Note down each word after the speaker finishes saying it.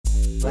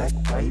Black,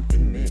 white,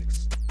 and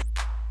mixed.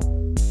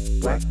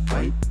 Black,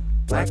 white,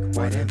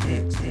 and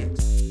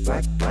mixed.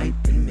 Black, white,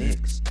 and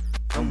mixed.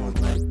 Come on,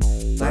 black,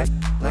 and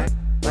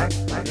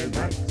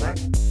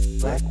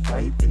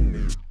white, and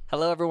mixed.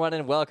 Hello, everyone,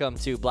 and welcome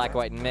to Black,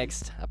 White, and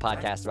Mixed, a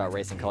podcast about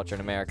racing culture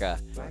in America.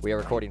 We are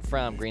recording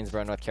from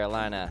Greensboro, North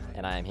Carolina,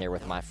 and I am here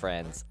with my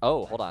friends.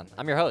 Oh, hold on.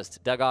 I'm your host,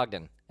 Doug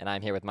Ogden, and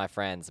I'm here with my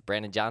friends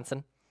Brandon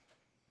Johnson.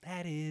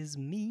 That is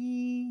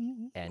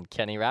me. And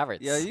Kenny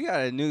Roberts. Yo, you got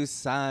a new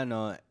sign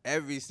on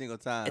every single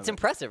time. It's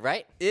impressive,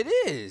 right? It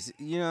is.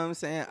 You know what I'm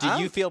saying? Do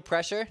you feel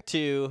pressure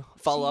to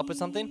follow up with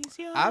something?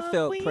 I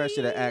felt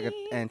pressure to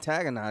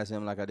antagonize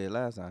him like I did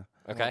last time.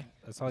 Okay.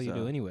 That's all you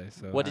do anyway.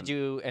 So What did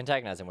you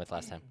antagonize him with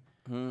last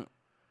time?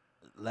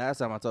 Last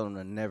time I told him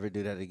to never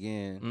do that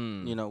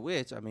again. You know,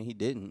 which, I mean, he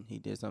didn't. He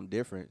did something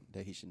different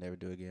that he should never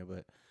do again.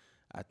 But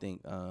I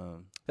think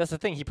That's the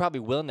thing. He probably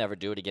will never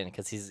do it again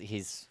because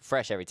he's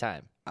fresh every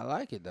time. I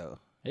like it, though.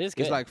 It is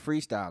good. It's like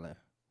freestyling.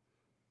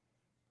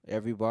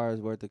 Every bar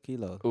is worth a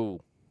kilo. Ooh.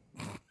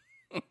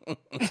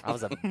 I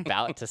was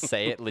about to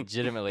say it,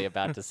 legitimately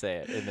about to say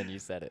it, and then you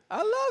said it. I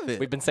love it.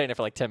 We've been saying it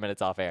for like 10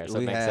 minutes off air, so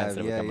it makes sense that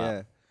it would come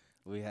up.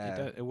 We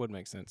have. it would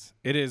make sense.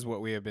 It is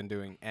what we have been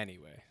doing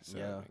anyway, so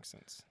Yeah. it makes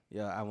sense.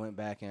 Yeah, I went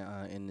back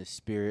and in the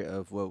spirit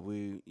of what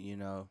we,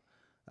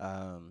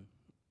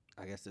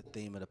 I guess the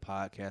theme of the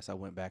podcast, I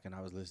went back and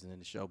I was listening to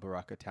the show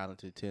Baraka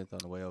Talented 10th on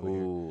the way over here.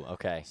 Ooh,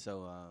 okay.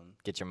 So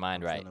Get your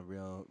mind I'm right. feeling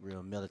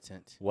real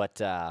militant. What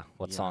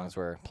songs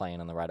were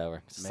playing on the ride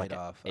over? It's like an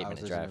Madoff. I was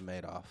 8-minute listening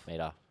drive. to Madoff.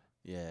 Madoff.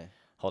 Yeah.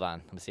 Hold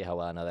on. Let me see how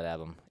well I know that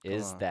album.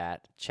 Is on.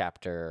 that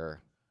chapter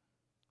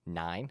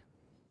 9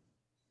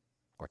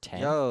 or 10?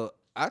 Yo,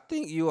 I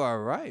think you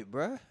are right,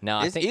 bruh. No,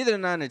 I it's think either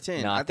 9 or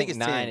 10. No, I think it's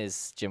 9 10.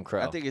 is Jim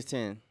Crow. I think it's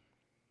 10.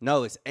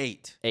 No, it's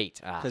 8.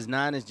 8. Because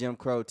 9 is Jim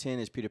Crow, 10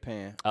 is Peter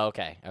Pan.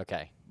 Okay.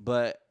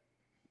 But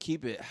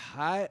keep it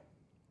hot.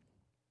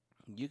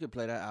 You could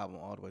play that album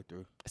all the way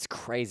through. It's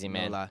crazy, No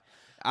man. lie.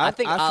 I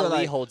think feel Ali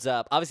like, holds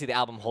up. Obviously, the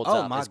album holds Oh,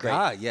 up. my It's great.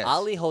 God, yes.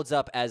 Ali holds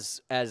up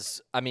as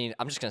I mean,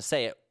 I'm just gonna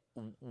say it.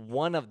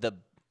 One of the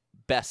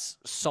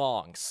best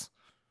songs.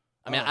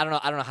 I mean, I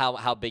don't know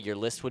how big your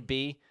list would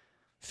be.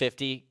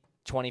 50,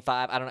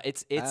 25. I don't know.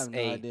 It's have no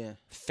a idea.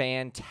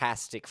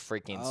 fantastic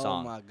freaking Oh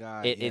song. my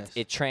God, It yes.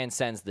 it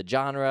transcends the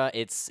genre.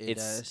 It's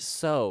does.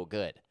 so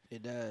good.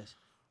 It does.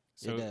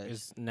 So It does.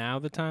 is now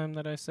the time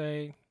that I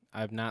say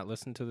I've not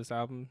listened to this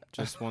album,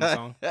 just one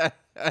song?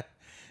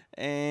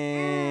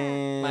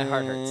 And My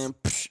heart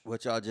hurts.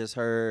 What y'all just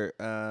heard,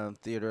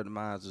 Theater of the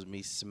Minds, was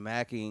me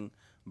smacking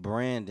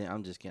Brandon.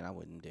 I'm just kidding. I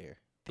wouldn't dare.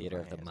 put Theater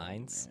my of the hands on you,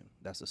 Minds? man.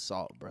 That's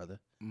assault, brother.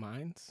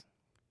 Mines?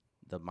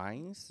 The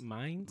Mines?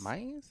 Mines?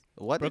 Mines?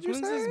 What Brooklyn's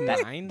did you is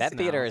say? Mines That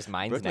theater now. is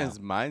mine Brooklyn's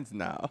Mines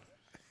now.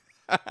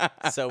 now.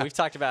 So we've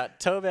talked about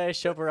Tobe,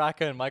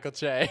 Shobaraka, and Michael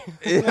Che.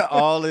 Yeah,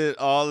 all in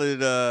 5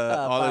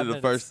 the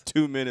minutes. first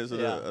 2 minutes of,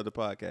 Yeah. the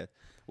podcast.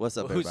 What's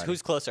up, Who's everybody?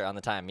 closer on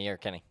the time, me or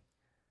Kenny?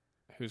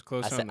 Who's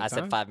closer on the I time?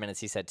 said 5 minutes.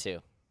 He said 2.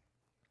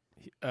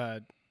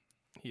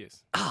 He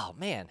is. Oh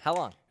man, how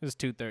long? It was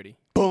 2:30.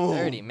 Boom.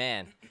 30,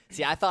 man.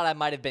 See, I thought I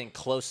might have been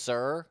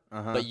closer,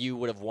 Uh-huh. but you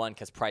would have won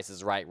because Price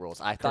is Right rules.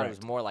 I thought it was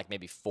Correct. more like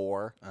maybe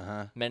 4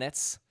 Uh-huh.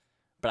 minutes,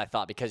 but I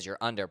thought because you're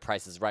under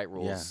Price is Right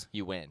rules,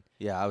 you win.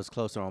 Yeah, I was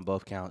closer on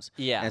both counts.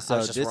 Yeah, and I so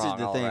was just this is wrong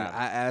the all thing. around.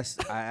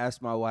 I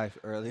asked my wife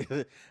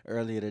earlier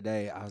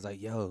today. I was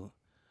like, "Yo,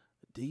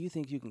 do you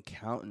think you can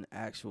count an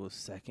actual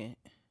second?"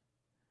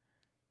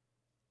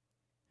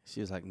 She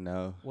was like,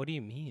 "No." What do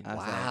you mean? I was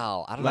like,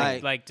 Wow, I don't know.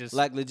 Like just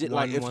like legit.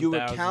 Like if you were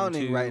 1,002,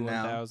 counting right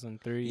now,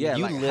 1,003. Yeah,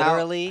 You like,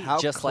 literally how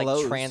just like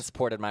close?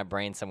 transported my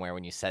brain somewhere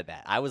when you said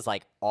that. I was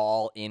like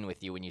all in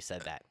with you when you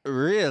said that.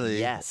 Really?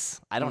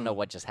 Yes, I don't know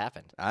what just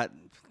happened. I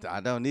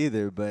don't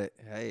either, but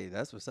hey,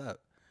 that's what's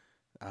up.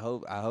 I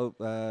hope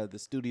the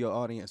studio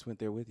audience went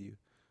there with you.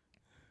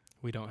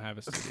 We don't have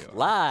a studio.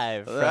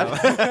 Live from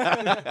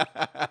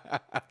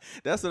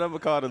That's what I'm gonna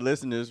call the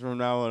listeners from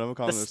now on. I'm gonna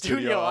call the them the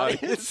studio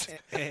audience.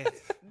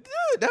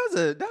 Dude,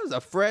 that was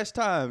a fresh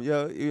time,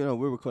 yo. You know,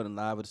 we're recording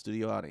live with the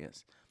studio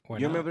audience. We're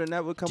You not. remember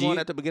that would come Do on you-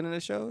 at the beginning of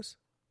the shows?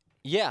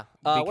 Yeah,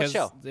 what Because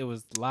show? it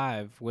was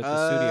live with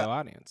the studio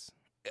audience.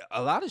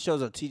 A lot of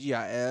shows on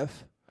TGIF.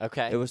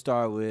 Okay, It would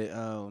start with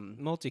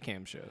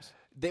Multicam shows.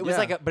 it was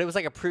yeah. but it was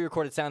like a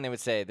pre-recorded sound. They would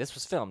say this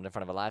was filmed in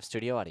front of a live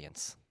studio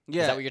audience.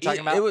 yeah. Is that what you're talking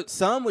it, about? It would,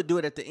 some would do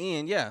it at the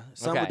end, yeah.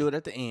 Some Okay. would do it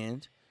at the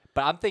end.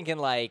 But I'm thinking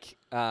like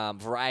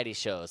variety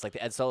shows, like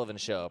the Ed Sullivan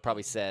Show,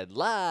 probably said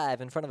live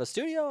in front of a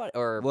studio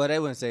or Well, they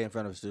wouldn't say in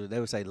front of a studio. They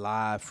would say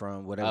live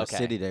from whatever Okay.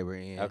 city they were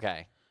in.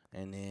 okay.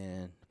 And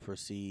then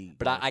proceed.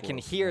 But going I can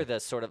forward from hear there. the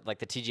sort of like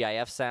the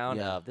TGIF sound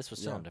Yeah. of this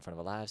was Yeah. filmed in front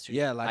of a live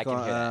studio. Yeah, like I can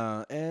on hear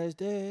that. As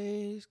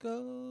Days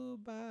Go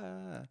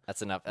By.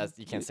 That's enough.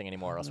 You can't sing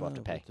anymore, or else we'll have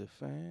to pay. With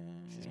the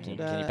fan Can you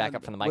back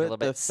up from the mic a with little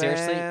bit? the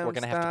Seriously, we're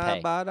gonna have to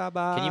pay. fam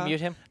Can you mute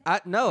him?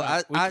 No,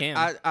 we can.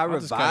 I I'll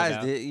just cut it revised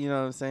out. it. You know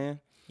what I'm saying?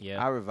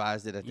 Yeah. I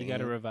revised it at You the got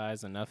to end.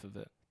 revise enough of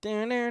it.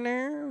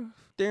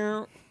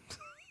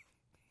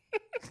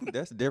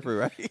 That's different,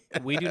 right?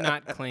 We do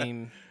not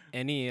claim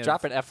any of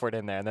Drop an F word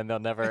in there, and then they'll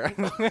never.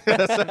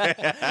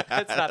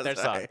 It's not their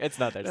song. It's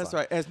not their That's song.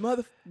 right. As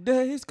mother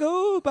days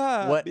go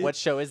by. What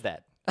show is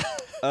that?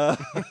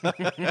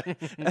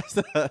 That's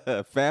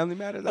Family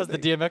Matters. That was the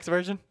DMX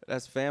version.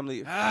 That's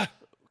Family.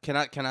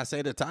 Can I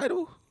say the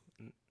title?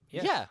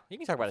 Yeah, you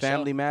can talk about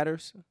Family a show.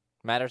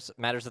 Matters.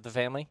 Matters of the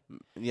Family.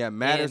 Yeah,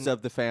 Matters In-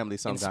 of the Family.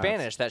 Sometimes In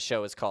Spanish, that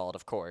show is called,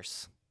 of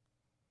course,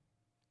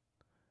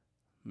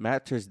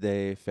 Matters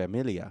de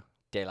Familia.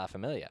 De la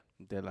Familia.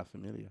 De la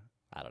Familia.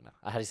 I don't know.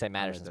 How do you say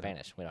matters in don't-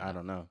 Spanish? We don't know. I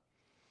don't know.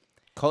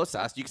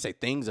 Cosas. You can say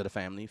things of the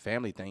family.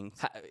 Family things.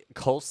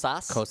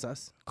 Cosas?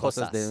 Cosas.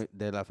 Cosas.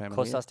 de la Familia.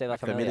 Cosas de la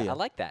Familia. I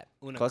like that.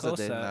 Una Cosas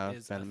de cosa la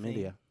is a thing.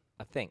 Familia.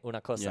 I think.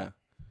 Una cosa.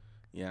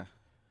 Yeah.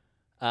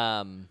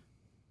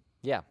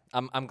 Yeah.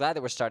 I'm glad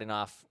that we're starting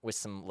off with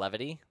some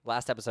levity.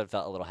 Last episode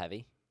felt a little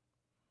heavy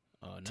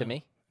Oh, no. to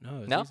me. No, it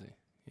was No? easy.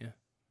 Yeah.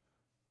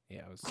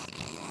 Yeah, it was.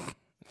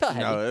 It felt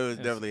heavy. No, it was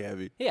Yes. definitely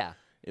heavy. Yeah.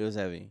 It was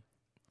heavy.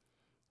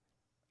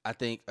 I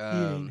think.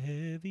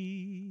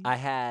 heavy. I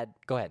had.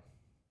 Go ahead.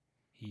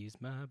 He's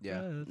my Yeah.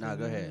 brother. No,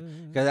 go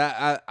ahead.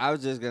 Because I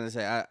was just gonna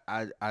say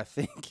I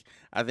think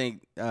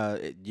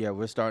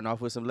we're starting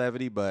off with some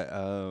levity, but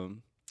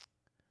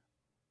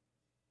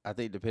I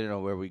think depending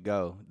on where we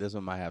go, this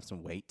one might have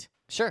some weight.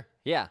 Sure.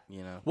 Yeah.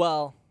 You know.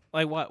 Well,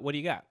 Like what? What do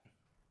you got?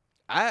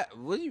 Why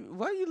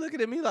are you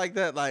looking at me like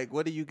that? Like,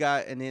 what do you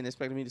got? And then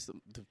expecting me to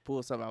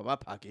pull something out of my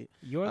pocket.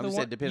 You're I'm the just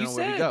one. saying, depending you on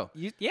where we said- go.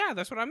 Yeah,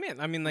 that's what I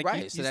meant. I mean, like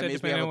Right. you So that said,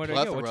 means we depending have on a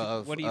where to go.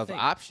 plethora What do you of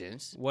think?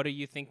 options. What are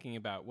you thinking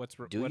about? What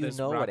do is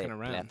you know what rocking a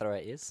around? plethora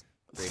is?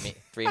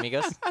 Three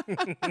amigos.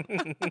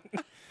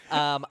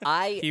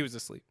 He was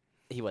asleep.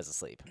 He was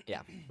asleep.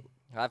 Yeah.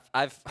 I've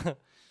I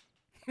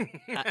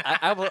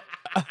will.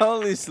 I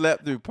only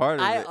slept through part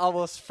of I it.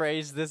 almost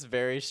phrased this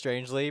very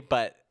strangely,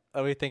 but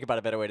let me think about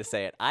a better way to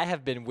say it. I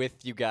have been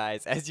with you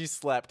guys as you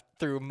slept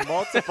through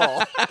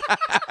multiple.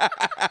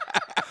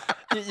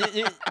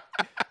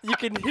 you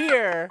can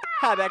hear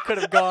how that could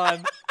have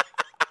gone.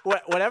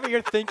 Whatever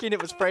you're thinking,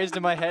 it was phrased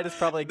in my head is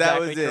probably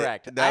That exactly was it.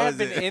 correct. That I have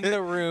was been it. in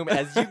the room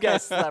as you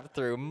guys slept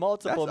through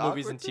multiple That's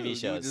movies and awkward, TV too. You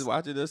shows. just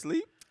watching us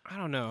sleep. I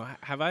don't know.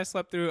 Have I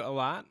slept through a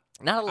lot?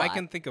 Not a lot. I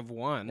can think of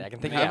one. Yeah, I can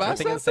think. Maybe. Yeah, I'm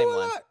thinking the slept same through a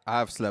one. lot?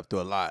 I've slept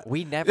through a lot.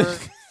 We never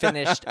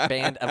finished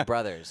Band of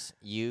Brothers.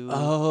 You.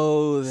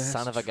 Oh, that's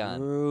Son of a gun.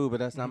 True, but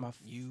that's not my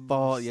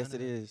fault. Yes,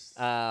 it is.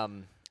 I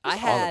It's all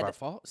had of our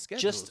fault.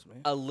 Schedules, just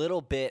man. a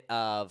little bit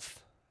of.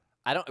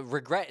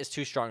 Regret is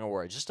too strong a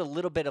word. Just a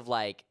little bit of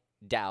like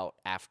doubt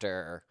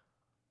after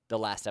the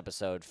last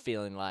episode,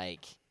 feeling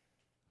like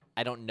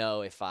I don't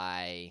know if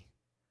I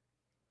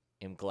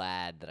am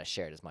glad that I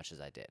shared as much as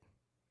I did.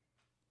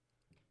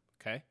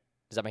 Okay.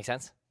 Does that make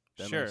sense?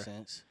 That Sure. makes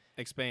sense.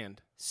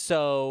 Expand.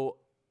 So,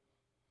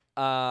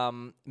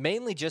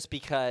 mainly just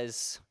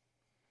because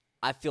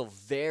I feel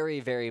very,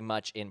 very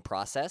much in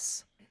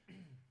process,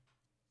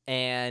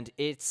 and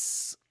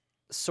it's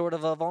sort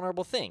of a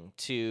vulnerable thing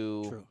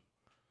to True.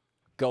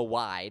 go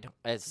wide,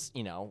 as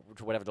you know,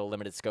 whatever the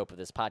limited scope of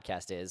this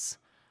podcast is,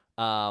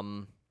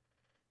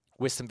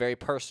 with some very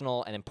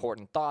personal and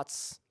important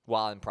thoughts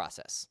while in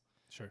process.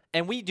 Sure.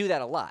 And we do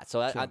that a lot.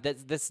 So Sure.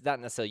 this is not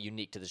necessarily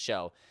unique to the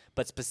show,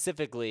 but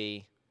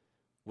specifically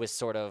with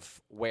sort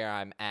of where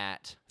I'm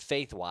at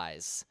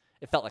faith-wise,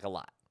 it felt like a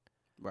lot.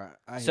 Right.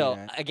 I hear So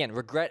that. again,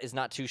 regret is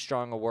not too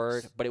strong a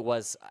word, but it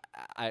was.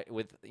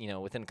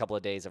 Within a couple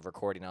of days of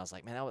recording, I was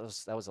like, man,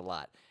 that was a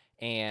lot.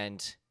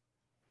 And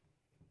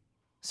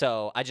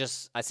so I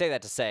say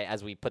that to say,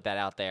 as we put that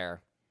out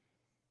there,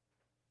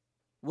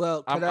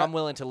 Well, I'm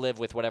willing to live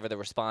with whatever the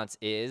response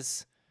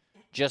is.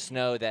 Just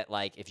know that,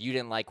 like, if you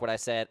didn't like what I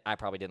said, I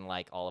probably didn't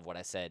like all of what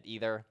I said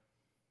either.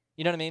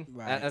 You know what I mean?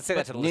 Right. I say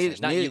that to the neither,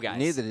 listeners, not neither, you guys.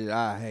 Neither did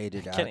I.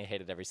 Hated it. Kenny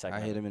hated every second. I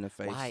of hit it. him in the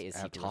face. Why is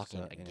he afterwards, talking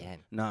you know. again?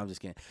 No, I'm just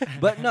kidding.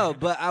 But no,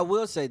 but I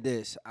will say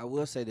this.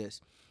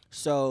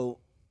 So,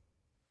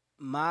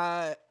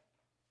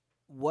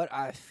 what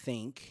I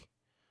think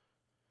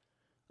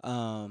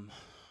on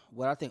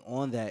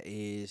that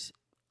is,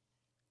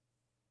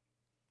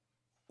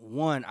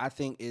 one, I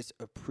think it's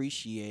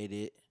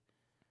appreciated.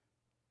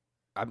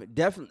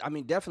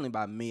 Definitely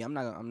by me. I'm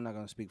not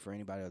gonna speak for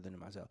anybody other than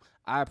myself.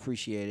 I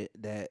appreciated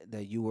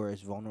that you were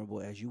as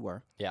vulnerable as you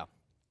were. Yeah.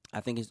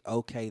 I think it's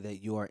okay that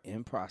you are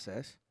in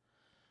process.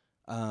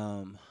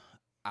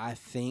 I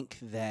think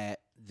that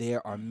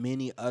there are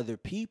many other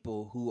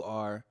people who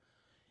are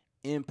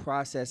in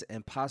process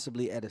and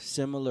possibly at a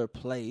similar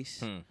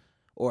place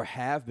or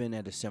have been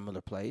at a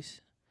similar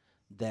place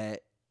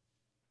that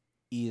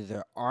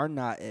either are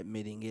not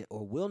admitting it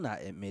or will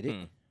not admit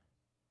it.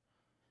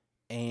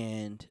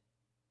 And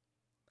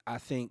I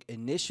think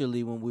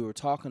initially when we were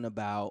talking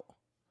about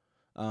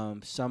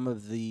some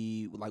of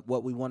the, like,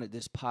 what we wanted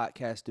this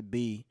podcast to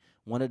be,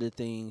 one of the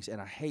things, and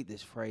I hate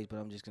this phrase, but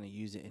I'm just going to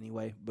use it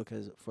anyway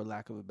because, for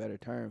lack of a better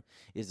term,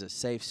 is a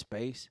safe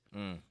space.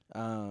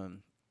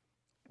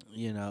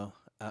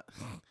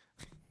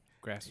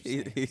 Grasp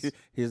of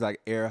He's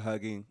like air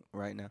hugging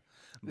right now.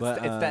 But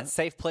it's that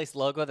safe place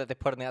logo that they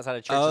put on the outside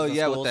of churches oh and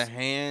yeah, schools, with the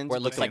hands, where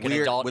it looks with like the an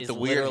weird, adult with is the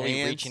weird literally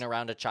hands. reaching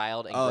around a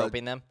child and Oh,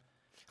 groping them.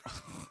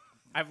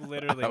 I've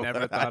literally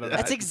never thought of that.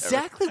 That's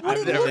exactly what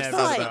I've it never looks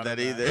thought like. about that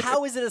either.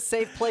 How is it a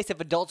safe place if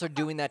adults are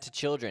doing that to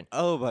children?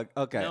 Oh, but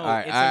okay. No, all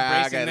right. it's all right,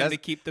 embracing okay, them let's- to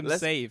keep them let's-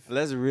 safe.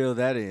 Let's reel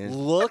that in.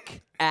 Look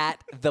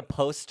at the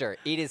poster.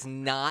 It is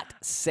not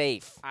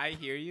safe. I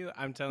hear you.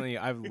 I'm telling you,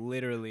 I've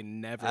literally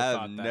never I've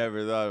thought that.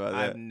 never thought about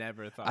that. I've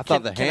never thought I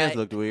thought that. the Can hands I-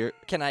 looked weird.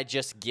 Can I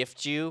just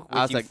gift you I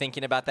with was you like,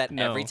 thinking about that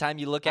no. every time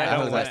you look I at it don't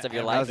for the wanna rest of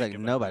your ever life? I was like, think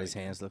about nobody's that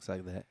again. hands looks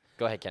like that.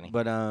 Go ahead, Kenny.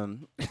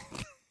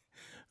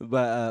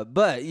 But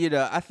but you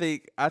know,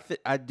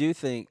 I do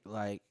think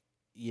like,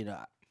 you know,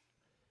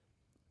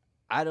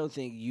 I don't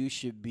think you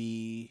should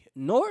be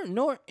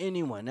nor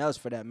anyone else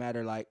for that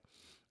matter. Like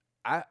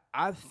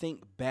I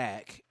think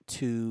back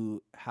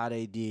to how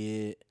they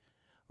did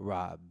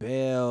Rob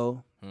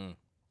Bell, Hmm.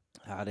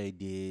 how they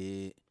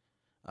did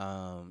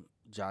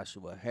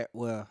Joshua.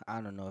 Well,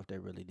 I don't know if they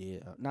really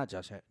did. Not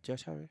Josh Harris.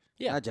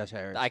 Yeah. Not Josh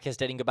Harris. The I Kiss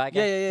Dating Goodbye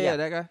guy? Yeah,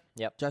 that guy.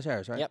 Yep. Josh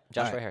Harris, right? Yep. All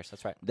Joshua right. Harris.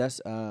 That's right.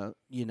 That's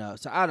you know,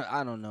 so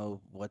I don't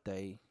know what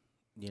they,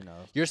 you know,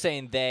 You're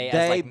saying they as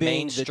they like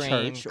being the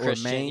mainstream church or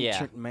Christian,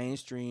 yeah,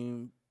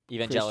 mainstream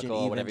evangelical,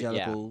 Christian, whatever. Yeah.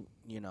 evangelical,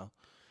 you know.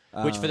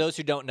 Which, for those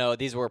who don't know,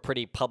 these were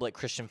pretty public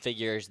Christian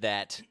figures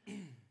that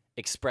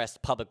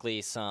expressed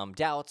publicly some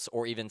doubts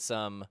or even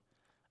some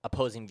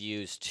opposing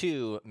views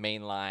to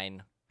mainline,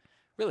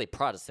 really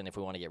Protestant, if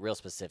we want to get real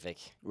specific,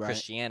 Right.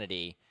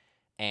 Christianity,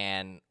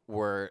 and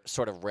were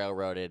sort of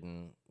railroaded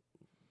and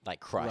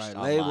like crushed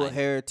right, label online.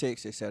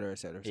 heretics, et cetera, et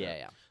cetera, et cetera. Yeah,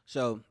 yeah.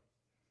 So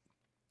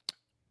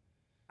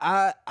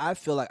I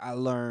feel like I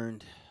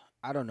learned,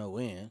 I don't know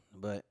when,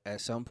 but at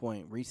some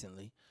point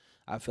recently,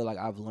 I feel like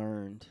I've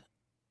learned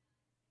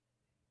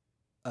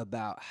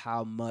about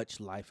how much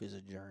life is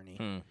a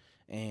journey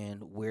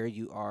and where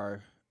you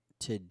are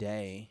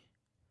today,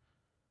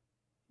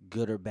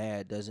 good or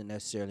bad, doesn't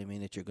necessarily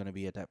mean that you're going to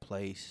be at that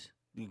place.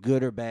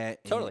 Good or bad,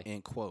 Totally.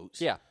 in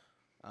quotes. Yeah.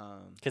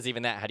 Because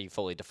even that, how do you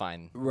fully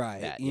define Right.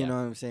 that? You Yeah. know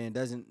what I'm saying?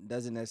 Doesn't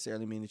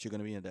necessarily mean that you're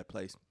going to be in that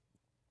place,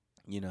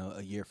 you know,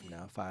 a year from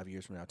now, 5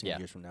 years from now, 10 Yeah.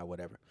 years from now,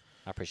 whatever.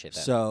 I appreciate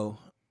that. So,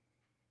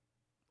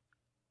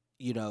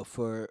 you know,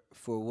 for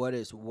what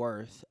it's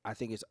worth, I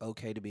think it's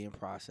okay to be in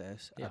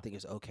process. Yeah. I think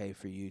it's okay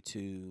for you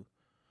to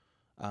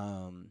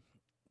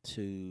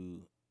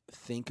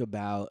think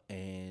about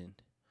and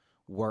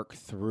work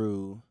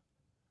through,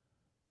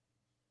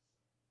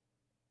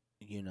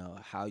 you know,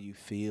 how you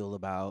feel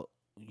about,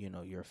 you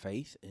know, your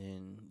faith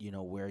and, you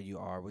know, where you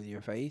are with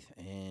your faith.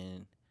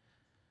 And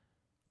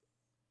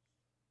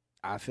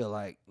I feel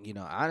like, you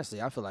know,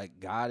 honestly, I feel like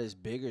God is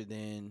bigger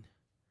than,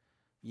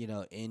 you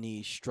know,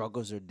 any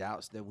struggles or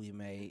doubts that we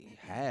may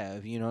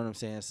have. You know what I'm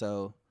saying?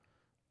 So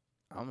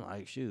I'm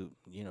like, shoot,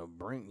 you know,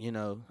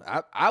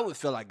 I would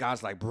feel like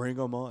God's like, bring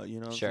them on. You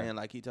know what Sure. I'm saying?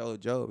 Like he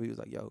told Job, he was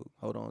like, yo,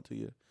 hold on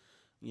to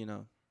you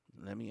know,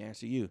 let me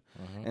answer you.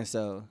 Mhm. And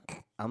so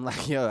I'm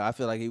like, yo, I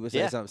feel like he would say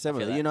Yeah, something I feel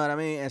similar. that. You know what I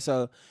mean? And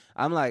so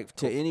I'm like,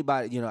 to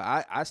anybody, you know,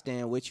 I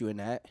stand with you in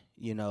that.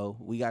 You know,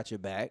 we got your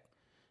back.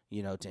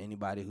 You know, to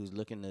anybody who's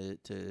looking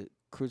to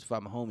crucify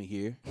my homie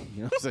here,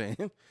 you know what I'm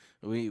saying?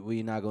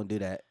 we not gonna do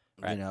that.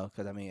 Right. You know,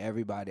 because I mean,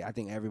 I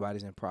think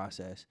everybody's in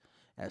process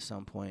at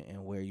some point,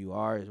 and where you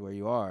are is where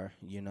you are.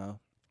 You know,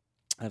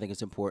 I think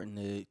it's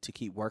important to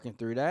keep working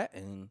through that,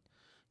 and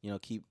you know,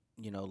 keep,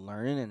 you know,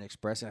 learning and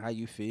expressing how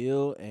you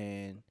feel,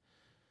 and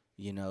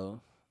you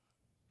know,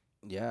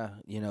 yeah,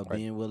 you know, Right.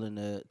 being willing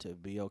to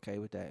be okay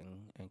with that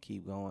and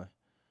keep going.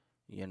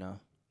 You know.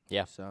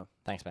 Yeah. So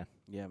Thanks, man.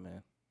 yeah,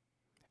 man.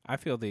 I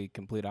feel the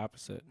complete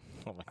opposite.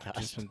 Oh my gosh.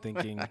 Just been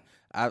thinking.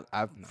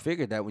 I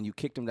figured that when you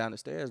kicked him down the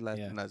stairs last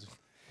Yeah. night.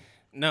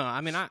 No,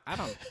 I mean I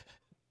don't.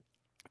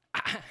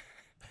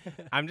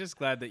 I'm just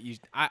glad that you.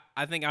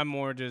 I think I'm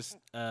more just.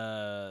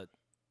 I'm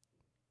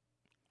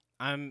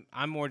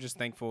more just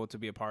thankful to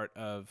be a part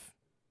of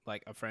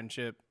like a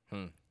friendship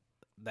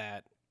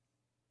that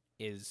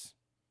is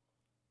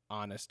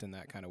honest in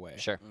that kind of way.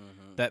 Sure.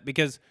 That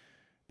because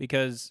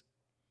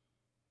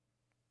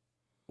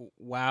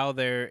while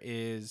there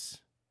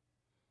is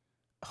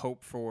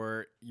hope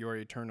for your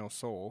eternal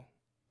soul,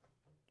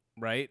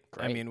 right? I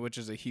Great. mean, which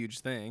is a huge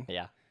thing.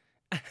 Yeah.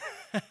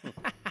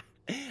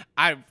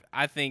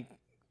 I think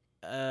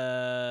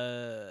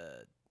I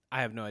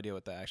have no idea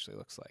what that actually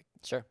looks like.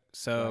 Sure.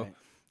 So Right.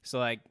 so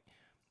like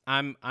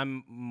I'm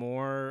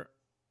more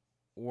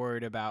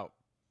worried about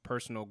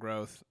personal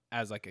growth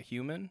as like a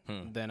human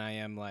than I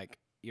am like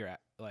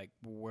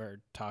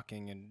we're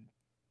talking and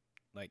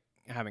like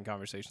having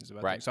conversations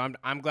about Right. things. So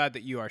I'm glad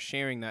that you are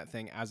sharing that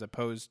thing as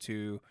opposed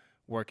to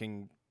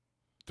working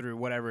through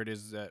whatever it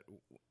is that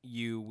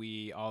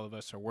we all of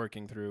us are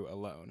working through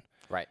alone.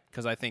 Right.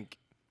 Because I think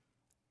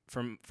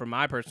from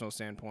my personal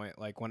standpoint,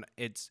 like when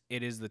it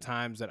is the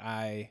times that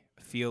I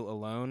feel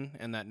alone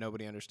and that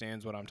nobody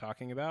understands what I'm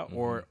talking about,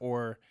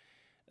 or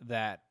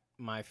that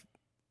my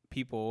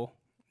people,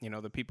 you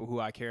know, the people who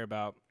I care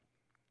about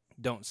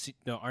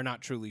are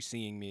not truly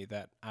seeing me,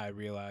 that I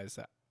realize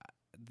that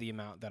the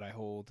amount that I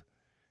hold,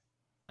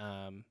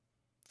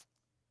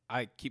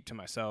 I keep to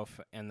myself,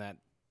 and that,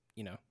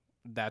 you know,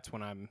 that's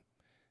when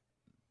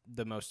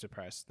the most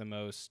depressed, the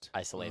most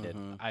Isolated.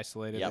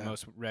 isolated, Yep. the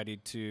most ready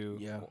to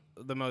Yeah.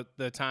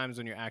 the times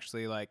when you're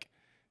actually like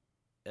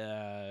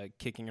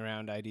kicking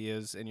around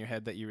ideas in your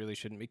head that you really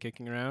shouldn't be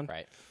kicking around.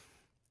 Right.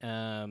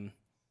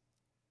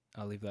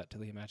 I'll leave that to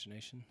the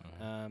imagination.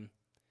 Mhm.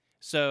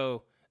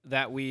 So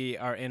that we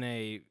are in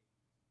a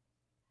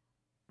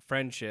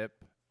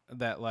friendship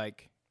that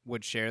like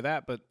would share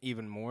that, but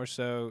even more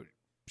so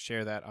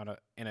share that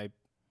in a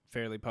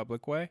fairly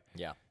public way.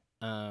 Yeah.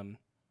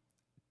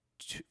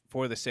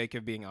 For the sake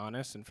of being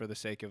honest and for the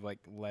sake of like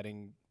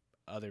letting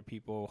other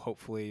people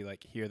hopefully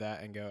like hear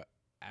that and go,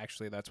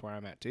 actually that's where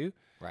I'm at too.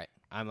 Right.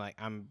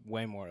 I'm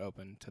way more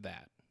open to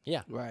that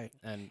Yeah. Right.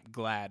 and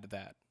glad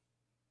that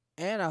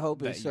And I hope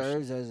That it you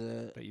serves as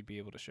a you'd be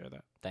able to share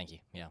that. Thank you.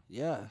 Yeah.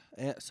 yeah.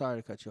 And, sorry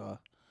to cut you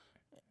off.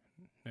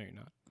 No, you're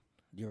not.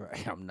 You're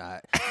right. I'm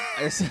not.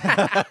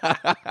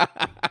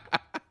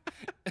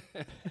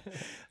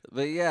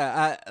 But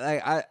yeah,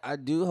 I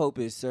do hope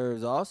it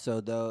serves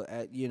also though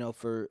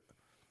for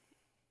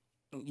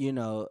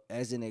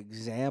as an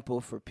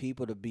example for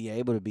people to be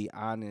able to be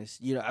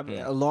honest. I mean,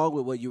 along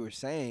with what you were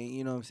saying,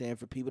 you know what I'm saying,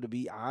 for people to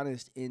be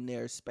honest in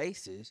their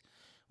spaces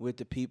with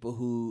the people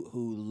who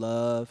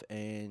love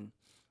and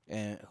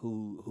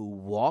who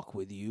walk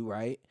with you,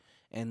 right?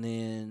 And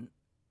then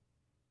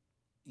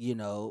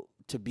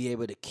to be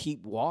able to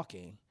keep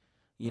walking.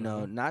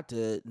 Not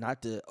to I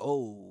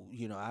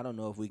don't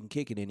know if we can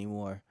kick it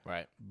anymore.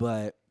 Right.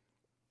 But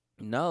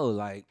no,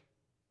 like,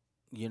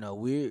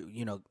 we're,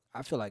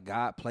 I feel like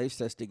God placed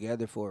us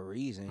together for a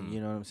reason, you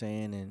know what I'm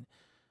saying? And,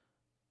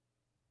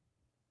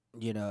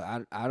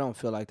 I don't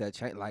feel like that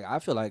changed. Like, I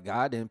feel like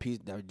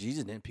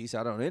Jesus didn't peace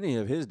out on any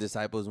of his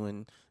disciples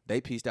when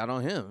they peaced out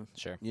on him.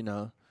 Sure.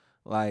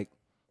 Like,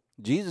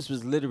 Jesus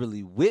was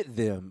literally with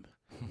them.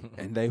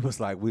 And they was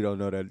like, we don't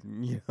know that,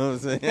 you know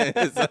what I'm saying?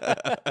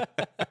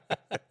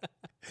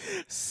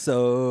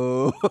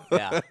 So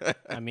Yeah.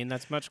 I mean,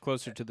 that's much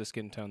closer to the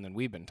skin tone than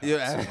we've been taught.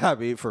 yeah, I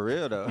mean, for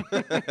real though.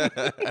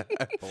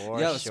 For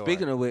Yo, sure.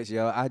 speaking of which,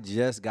 I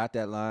just got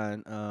that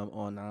line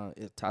on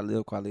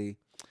Talib Kweli.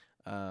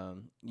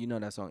 You know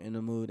that song, In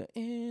the Mood.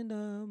 In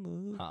the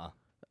Mood.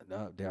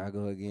 No, there I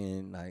go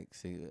again. Like,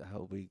 see, I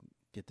hope we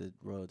get the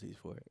royalties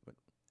for it,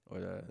 or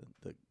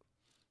the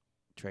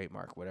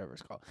trademark, whatever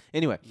it's called.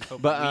 Anyway,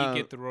 But we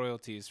get the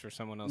royalties for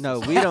someone else. no,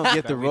 we don't get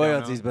that the we don't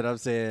royalties, own. but I'm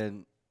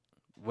saying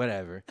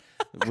whatever,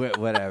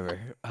 whatever.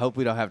 I hope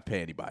we don't have to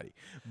pay anybody.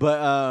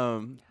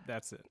 But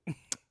That's it.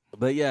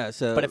 but yeah.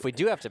 So, But if we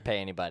do have to pay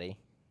anybody,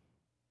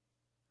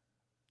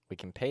 we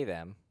can pay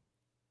them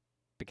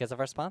because of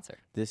our sponsor.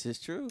 this is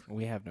true.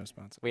 We have no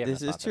sponsor. We have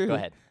This no is sponsor. true. Go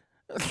ahead.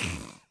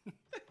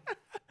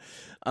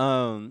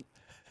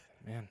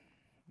 Man,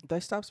 They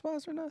stopped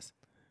sponsoring us.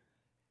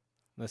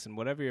 listen,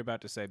 whatever you're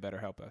about to say better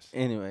help us.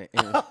 Anyway.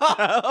 God,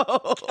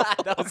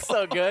 that was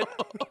so good.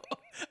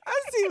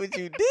 I see what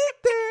you did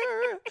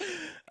there.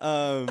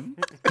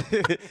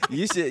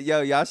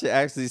 Y'all should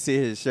actually see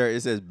his shirt.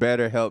 It says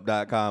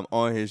betterhelp.com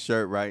on his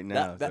shirt right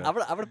now. I'm so.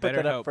 gonna put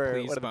that up BetterHelp, for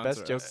please one of the best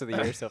sponsor jokes us. of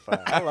the year so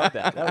far. I love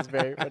that. That was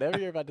very. Whatever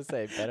you're about to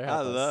say, better help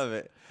I us. love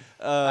it.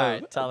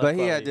 right, Talib but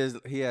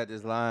Kweli. he had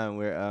this line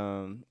where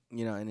and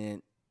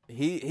then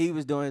he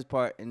was doing his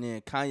part, and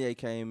then Kanye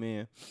came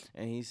in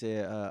and he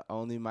said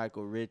only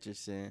Michael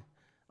Richardson,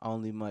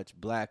 only much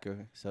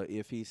blacker. So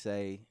if he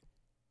say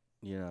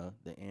the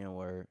N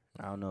word,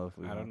 I don't know if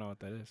we I don't know what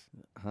that is.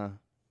 huh.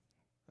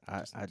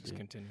 Just do.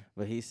 continue.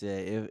 But he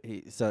said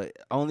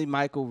only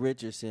Michael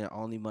Richardson,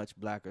 only much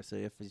blacker. So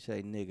if you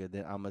say nigga,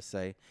 then I'ma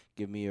say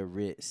give me a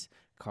Ritz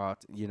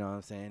Carlton. You know what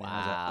I'm saying? And I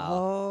was like, Wow.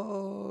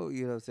 oh,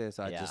 you know what I'm saying?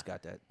 So I Yeah. just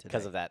got that today.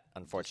 Because of that Just so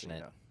you unfortunate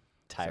know.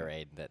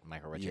 tirade that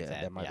Michael Richards yeah,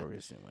 had. that Michael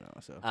Richardson went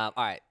on. So All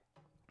right.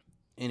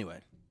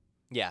 anyway,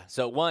 Yeah.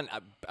 So one, I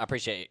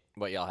appreciate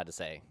what y'all had to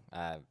say.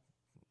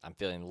 I'm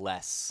feeling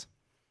less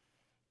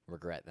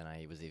regret than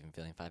I was even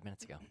feeling 5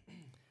 minutes ago.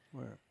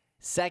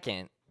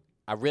 Second,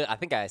 I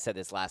think I said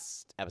this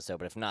last episode,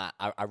 but if not,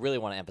 I really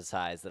want to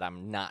emphasize that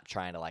I'm not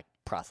trying to like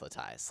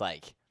proselytize.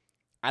 Like,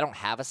 I don't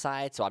have a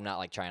side, so I'm not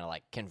like trying to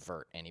like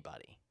convert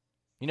anybody.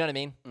 You know what I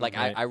mean? Like,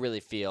 Right. I really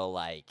feel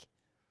like,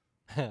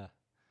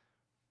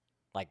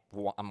 like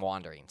I'm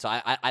wandering. So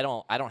I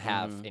don't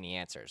have any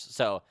answers.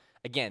 So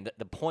again,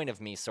 the point of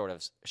me sort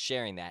of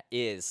sharing that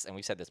is, and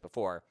we've said this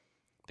before,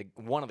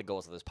 one of the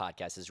goals of this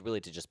podcast is really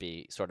to just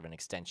be sort of an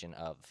extension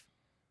of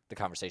the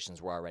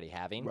conversations we're already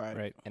having.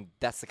 Right. And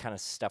that's the kind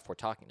of stuff we're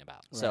talking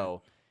about.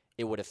 So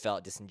it would have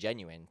felt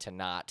disingenuous to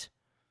not,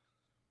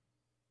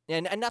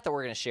 and not that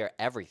we're going to share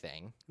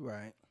everything,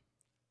 right.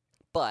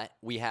 but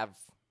we have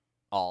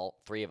all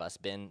three of us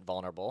been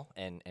vulnerable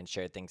and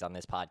shared things on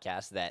this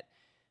podcast that,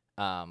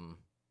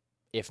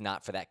 if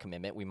not for that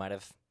commitment, we might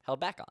have held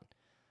back on.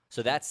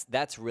 So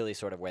that's really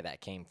sort of where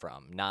that came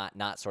from.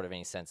 Not sort of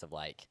any sense of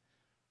like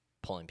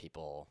pulling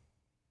people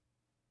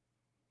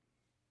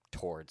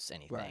towards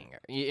anything. Right. Or,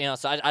 you know,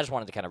 so I just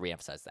wanted to kind of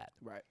reemphasize that.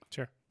 Right.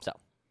 Sure. So,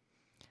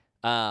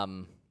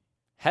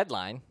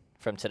 headline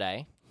from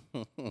today.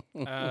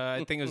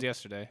 I think it was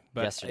yesterday.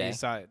 But Yesterday. you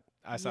saw it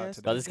I saw it Yes,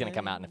 today. But this is going to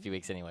come out in a few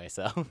weeks anyway,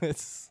 so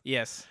it's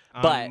Yes,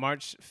 on But-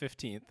 March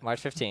 15th.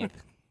 March 15th.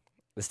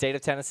 The state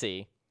of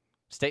Tennessee,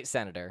 state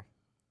senator.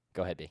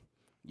 Go ahead, B.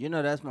 You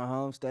know that's my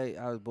home state.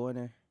 I was born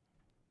there.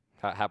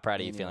 How proud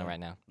are you feeling Anyway. right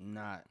now?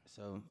 Not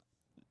so.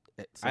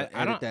 I Edit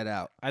don't- that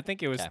out. I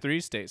think it was Okay.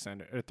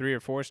 3 or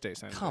 4 state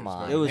senators. Come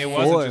on. voting. It was It 4.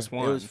 wasn't just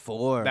one. It was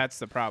 4. That's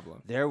the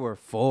problem. There were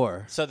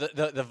 4. So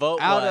the vote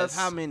Out was of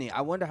how many?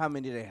 I wonder how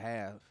many they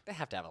have. They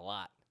have to have a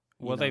lot.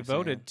 You Well, know they what I'm saying?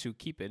 voted to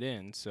keep it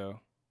in, so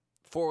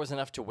 4 was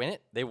enough to win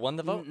it. They won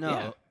the vote. No.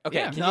 Yeah. Okay.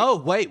 Yeah. can No,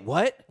 wait,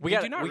 what? we Did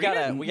got you not we read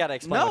gotta it? we gotta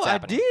explain No, what's I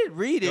happening. did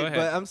read Go it, ahead.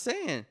 but I'm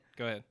saying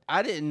go ahead.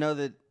 I didn't know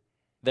that.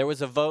 There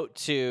was a vote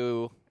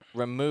to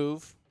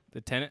remove. The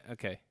tenant.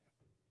 Okay.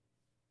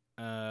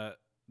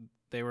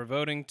 They were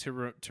voting to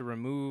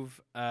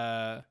remove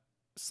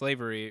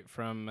slavery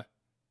from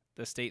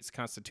the state's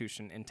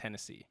constitution in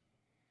Tennessee.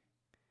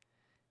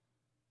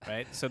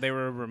 Right. So they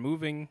were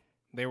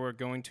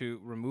going to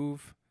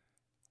remove.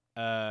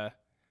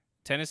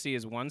 Tennessee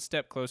is one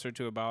step closer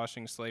to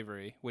abolishing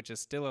slavery, which is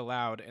still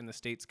allowed in the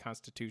state's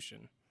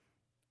constitution,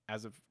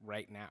 as of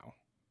right now.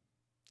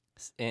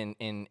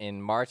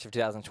 In March of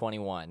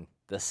 2021,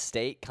 the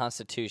state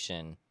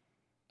constitution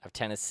of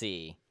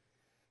Tennessee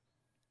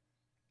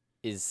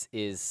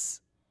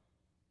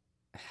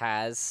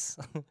has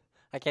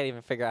I can't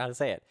even figure out how to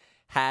say it.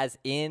 Has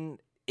in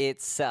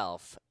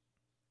itself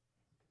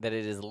that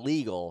it is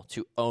legal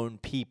to own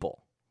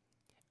people.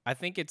 I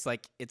think it's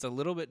a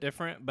little bit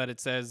different, but it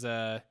says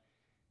to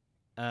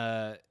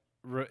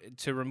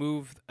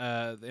remove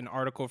an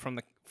article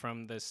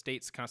from the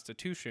state's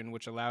constitution,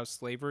 which allows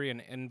slavery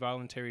and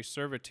involuntary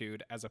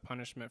servitude as a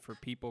punishment for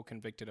people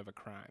convicted of a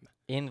crime.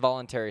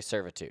 Involuntary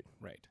servitude.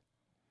 Right.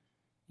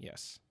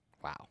 Yes.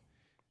 Wow.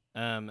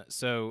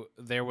 So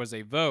there was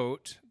a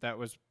vote that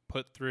was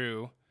put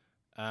through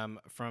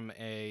from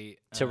a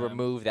To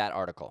remove that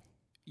article.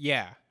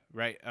 Yeah.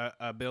 Right.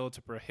 A bill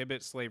to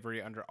prohibit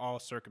slavery under all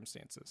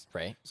circumstances.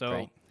 Right. So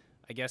right.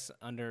 I guess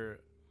under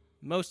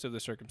most of the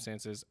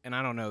circumstances, and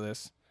I don't know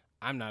this,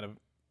 I'm not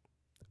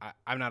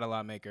a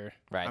lawmaker.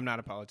 Right. I'm not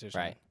a politician.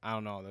 Right. I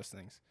don't know all those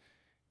things.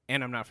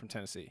 And I'm not from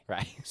Tennessee.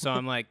 Right. So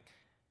I'm like,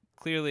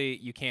 clearly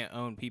you can't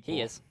own people. He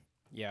is.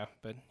 Yeah,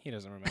 but he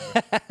doesn't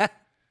remember.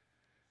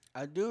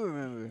 I do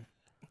remember.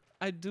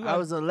 I do. I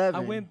was 11.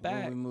 I went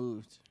back. when we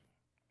moved.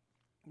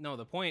 No,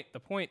 the point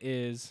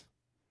is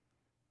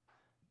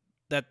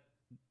that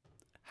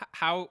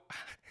how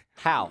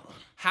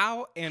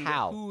and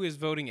How? who is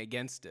voting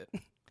against it?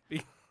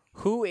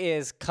 Who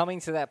is coming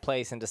to that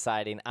place and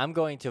deciding, I'm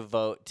going to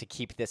vote to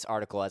keep this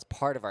article as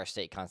part of our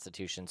state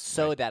constitution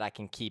so that I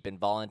can keep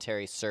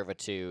involuntary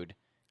servitude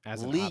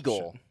As an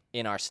legal option.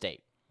 in our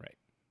state? Right.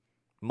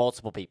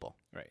 Multiple people.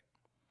 Right.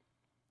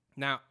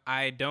 Now,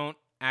 I don't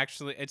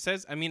actually, it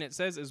says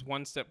is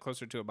one step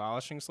closer to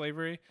abolishing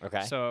slavery.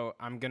 Okay. So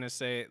I'm going to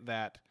say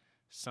that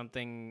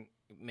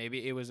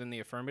maybe it was in the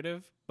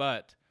affirmative,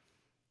 but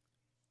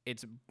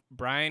it's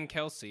Brian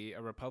Kelsey,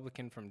 a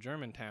Republican from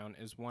Germantown,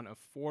 is one of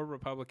 4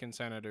 Republican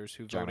senators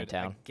who voted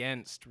Germantown.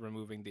 against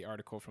removing the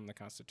article from the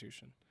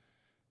Constitution.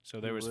 So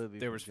He there was would be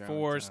there from was 4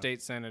 Germantown.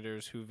 state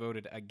senators who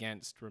voted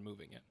against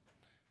removing it,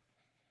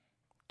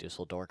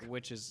 Dusseldorf.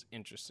 which is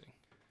interesting.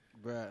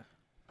 Bruh.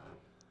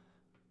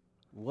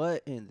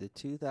 What in the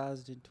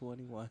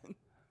 2021?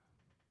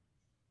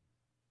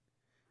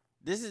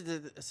 This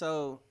is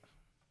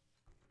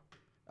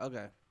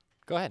okay.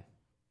 Go ahead.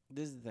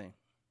 This is the thing.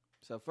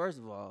 So first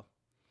of all,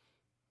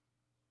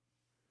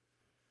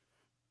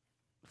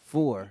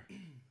 4.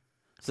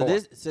 So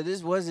 4.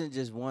 this wasn't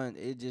just one.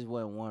 It just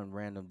wasn't one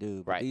random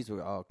dude. But Right. These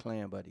were all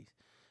clan buddies.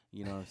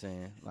 You know what I'm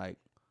saying? Like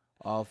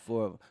all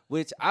 4 of them.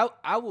 Which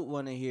I would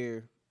want to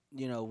hear.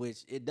 You know,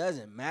 which it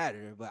doesn't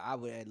matter, but I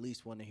would at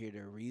least want to hear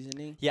their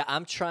reasoning. Yeah,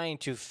 I'm trying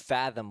to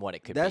fathom what it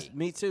could That's be.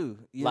 me too.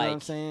 You know what I'm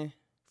Like, saying?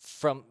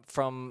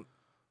 From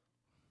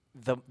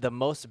the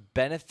most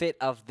benefit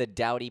of the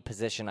dowdy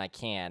position I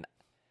can't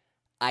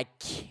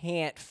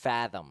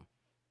fathom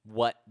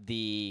what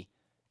the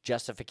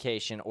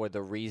justification or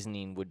the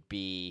reasoning would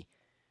be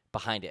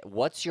behind it.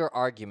 What's your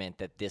argument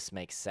that this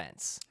makes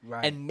sense?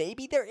 Right. And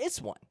maybe there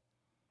is one.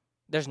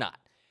 There's not.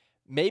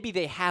 Maybe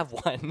they have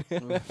one.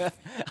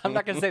 I'm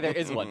not going to say there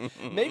is one.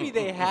 Maybe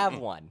they have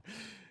one.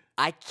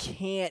 I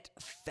can't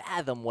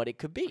fathom what it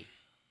could be.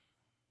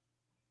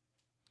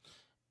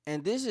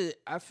 And this is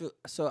I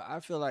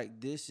feel like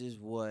this is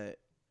what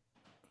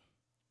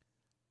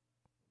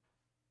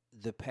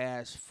the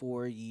past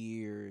 4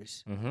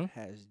 years Mm-hmm.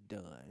 has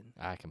done.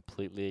 I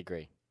completely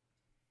agree.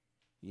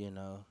 You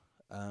know,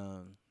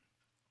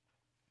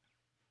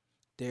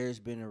 there's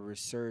been a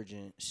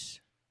resurgence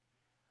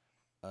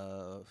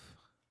of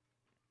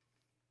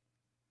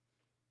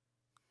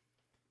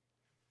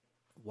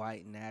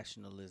white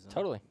nationalism.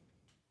 Totally.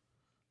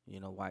 You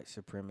know, white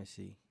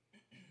supremacy.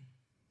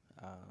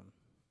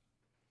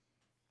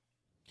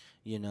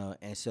 You know,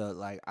 and so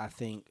like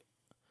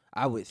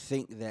I would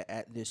think that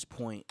at this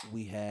point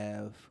we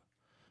have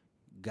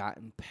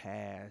gotten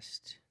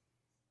past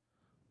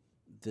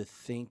the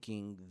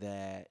thinking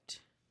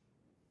that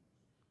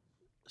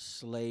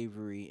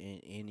slavery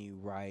in any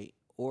right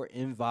or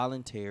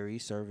involuntary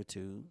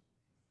servitude,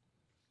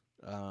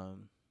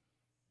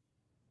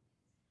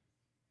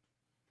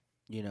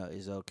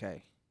 is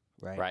okay,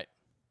 right? Right.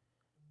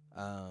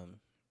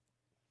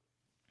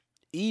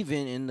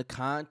 Even in the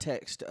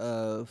context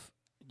of,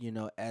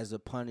 as a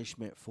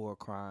punishment for a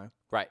crime,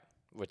 Right.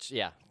 Which,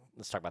 yeah,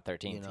 let's talk about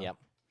 13th. Yep.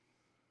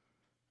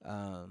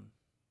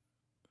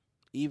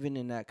 Even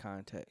in that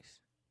context,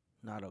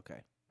 not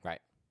okay.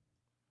 Right.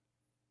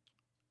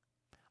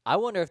 I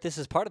wonder if this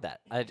is part of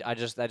that.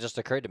 That just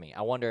occurred to me.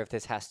 I wonder if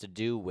this has to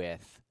do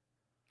with.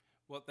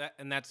 Well,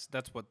 that's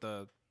what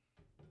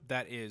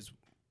that is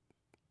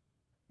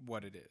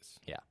what it is.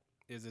 Yeah.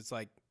 It's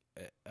like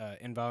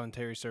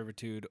involuntary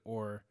servitude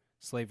or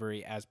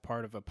slavery as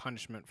part of a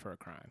punishment for a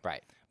crime.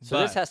 Right. So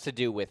this But- has to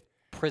do with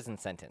prison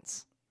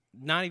sentence.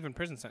 Not even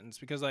prison sentence,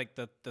 because like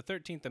the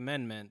 13th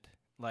Amendment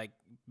like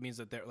means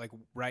that their like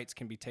rights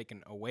can be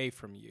taken away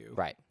from you.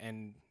 Right.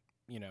 And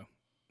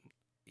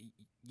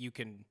you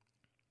can.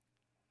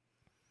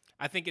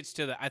 I think it's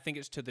to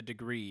the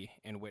degree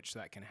in which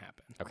that can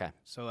happen. Okay.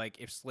 So like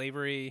if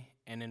slavery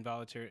and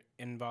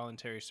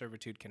involuntary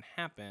servitude can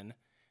happen,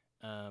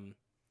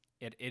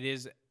 it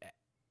is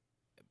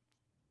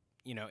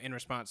in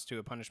response to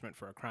a punishment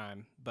for a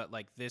crime, but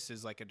like this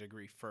is like a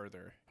degree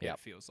further. Yep. It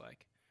feels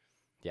like.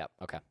 Yep.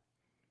 Okay.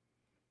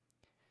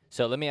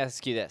 So let me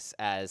ask you this: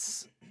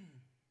 as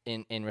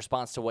in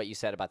response to what you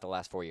said about the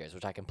last 4 years,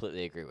 which I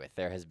completely agree with,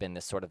 there has been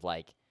this sort of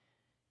like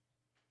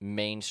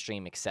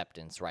mainstream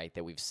acceptance, right,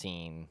 that we've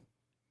seen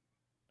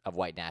of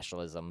white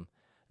nationalism.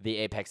 The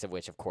apex of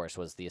which, of course,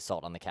 was the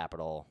assault on the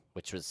Capitol,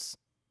 which was,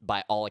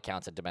 by all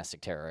accounts, a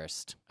domestic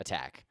terrorist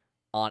attack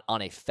on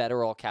a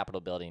federal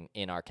Capitol building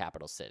in our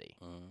capital city.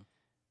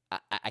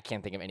 I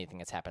can't think of anything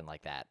that's happened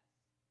like that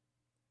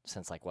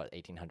since,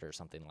 1800 or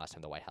something, the last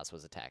time the White House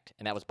was attacked.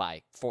 And that was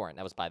by foreign.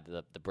 That was by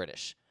the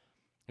British.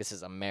 This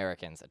is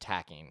Americans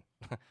attacking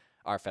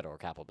our federal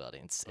Capitol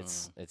building.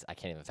 It's I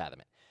can't even fathom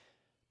it.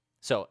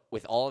 So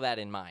with all of that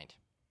in mind,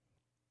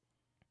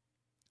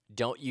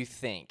 don't you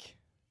think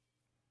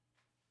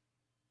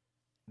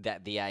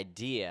that the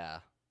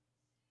idea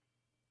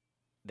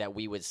that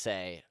we would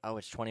say, oh,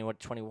 it's 21,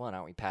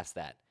 aren't we past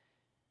that?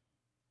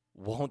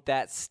 Won't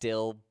that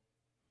still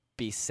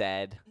be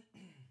said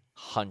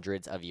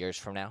hundreds of years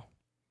from now?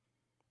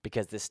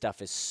 Because this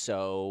stuff is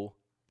so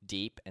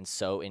deep and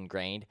so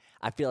ingrained.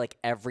 I feel like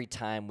every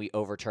time we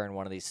overturn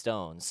one of these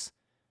stones,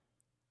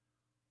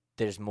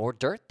 there's more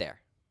dirt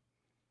there.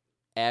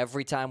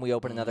 Every time we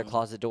open another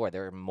closet door,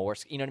 there are more.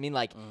 You know what I mean?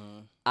 Like,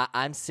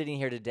 I'm sitting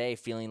here today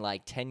feeling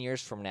like 10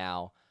 years from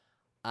now,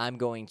 I'm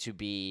going to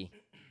be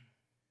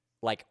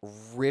like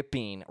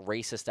ripping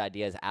racist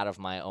ideas out of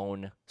my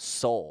own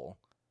soul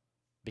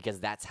because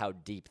that's how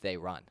deep they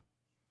run.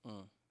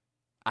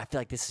 I feel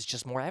like this is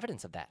just more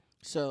evidence of that.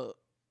 So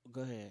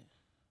go ahead.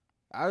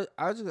 I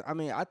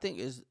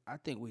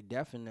think we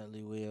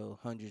definitely will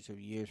hundreds of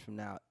years from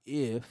now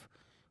if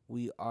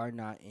we are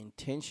not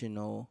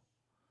intentional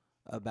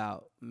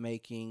about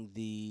making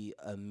the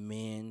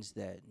amends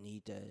that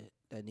need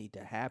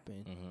to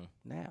happen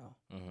now.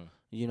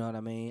 You know what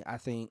I mean? I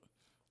think,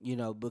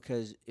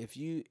 because if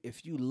you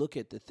look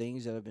at the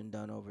things that have been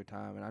done over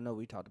time, and I know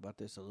we talked about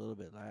this a little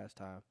bit last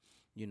time,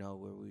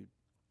 where we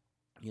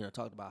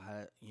talked about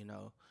how,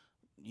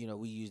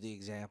 we use the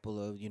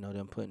example of,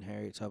 them putting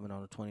Harriet Tubman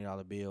on a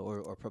 $20 bill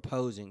or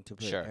proposing to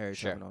put Harriet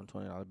Tubman on a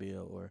 $20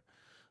 bill, or,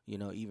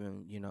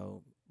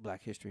 even,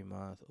 Black History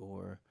Month,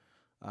 or,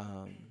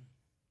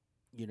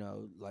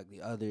 like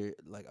the other,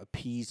 like,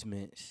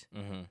 appeasements,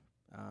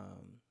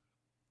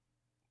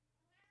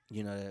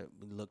 that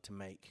we look to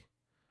make,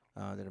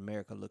 that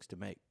America looks to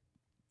make,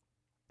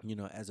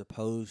 as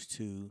opposed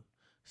to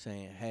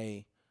saying,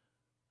 hey,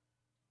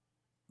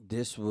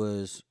 this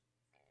was,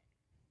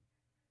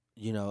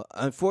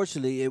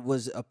 unfortunately, it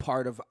was a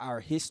part of our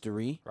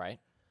history. Right.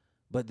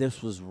 But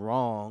this was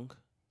wrong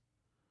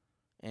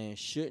and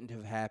shouldn't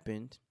have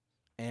happened.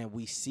 And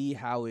we see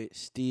how it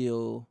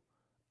still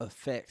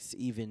affects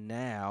even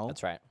now.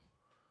 That's right.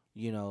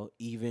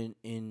 Even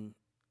in,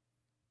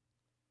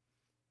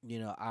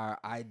 our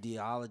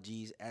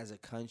ideologies as a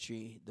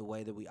country, the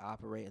way that we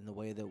operate and the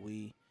way that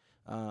we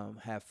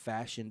have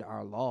fashioned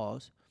our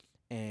laws.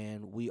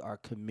 And we are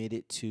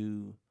committed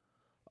to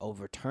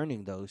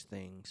overturning those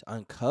things,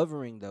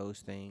 uncovering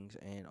those things,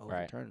 and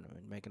overturning them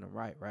and making them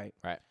right. Right.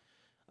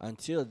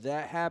 Until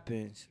that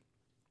happens,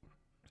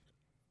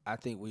 I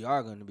think we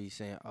are going to be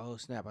saying, "Oh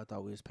snap! I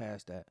thought we was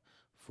past that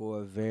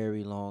for a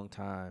very long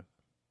time."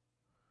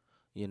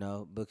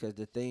 Because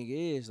the thing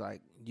is,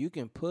 like, you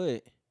can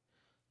put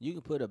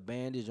a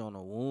bandage on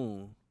a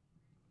wound,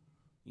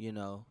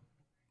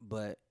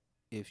 but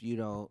if you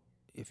don't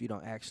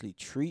actually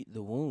treat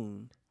the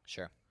wound,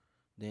 sure,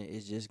 then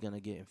it's just going to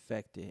get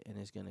infected, and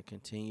it's going to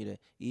continue to,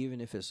 even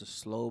if it's a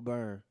slow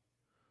burn,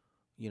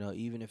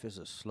 even if it's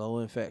a slow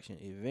infection,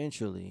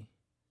 eventually,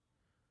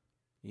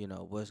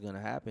 what's going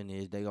to happen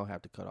is they're going to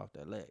have to cut off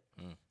that leg,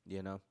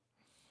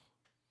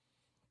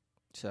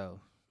 So,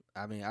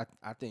 I mean,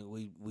 I think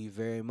we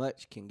very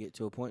much can get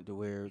to a point to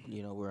where,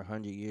 you know, we're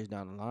 100 years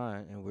down the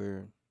line and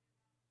we're,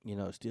 you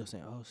know, still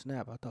saying, oh,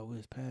 snap, I thought we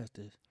was past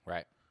this.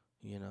 Right.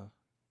 You know?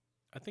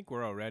 I think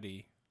we're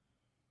already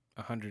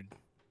 100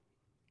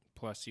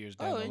 plus years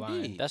down the line.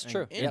 indeed. That's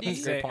true. And Yeah,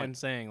 that's a great point. And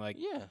saying, like,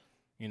 Yeah.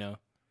 you know,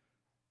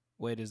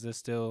 wait, is this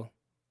still?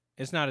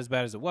 It's not as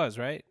bad as it was,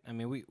 right? I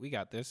mean, we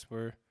got this.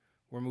 We're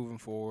moving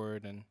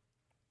forward, and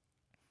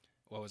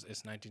what was it?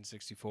 It's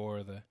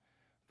 1964, the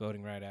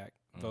Voting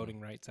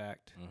Rights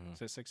Act. Mhm.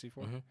 Is it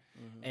 64? Mhm.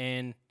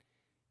 And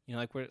you know,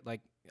 like we're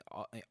like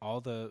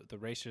all the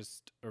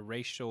racist or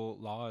racial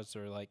laws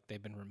are like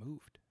they've been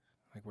removed.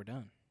 Like we're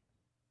done.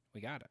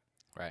 We got it.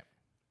 Right.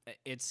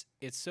 It's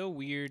so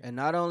weird. And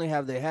not only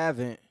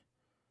haven't,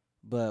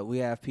 but we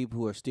have people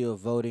who are still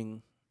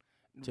voting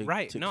to,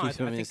 right. to No, keep I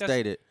them think that's.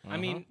 instated. I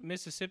mean,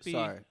 Mississippi.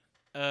 Sorry.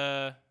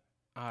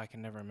 I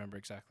can never remember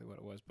exactly what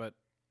it was, but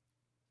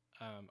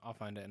I'll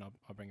find it and I'll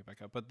bring it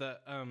back up. But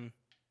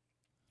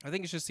I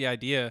think it's just the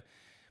idea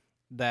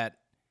that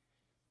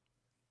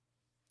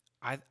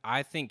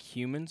I think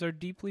humans are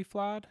deeply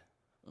flawed,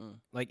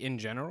 like in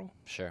general.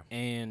 Sure.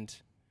 And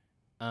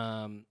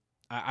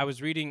I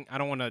was reading. I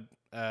don't want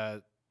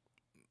to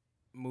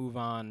move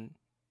on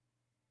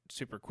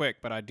super quick,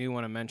 but I do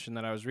want to mention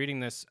that I was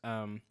reading this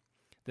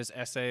this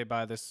essay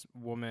by this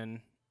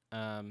woman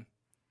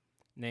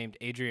named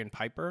Adrienne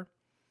Piper.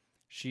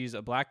 She's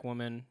a black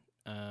woman,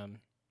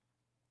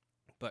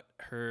 but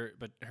her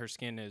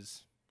skin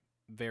is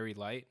very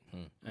light,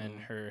 and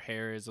her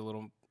hair is a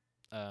little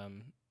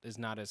is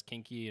not as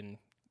kinky and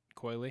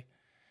coily.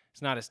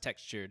 It's not as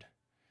textured.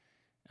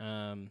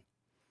 And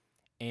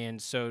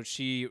so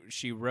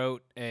she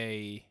wrote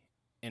an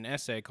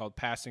essay called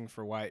 "Passing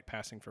for White,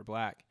 Passing for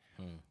Black,"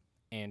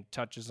 and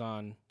touches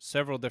on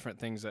several different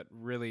things that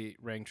really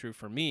rang true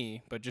for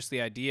me. But just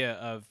the idea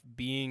of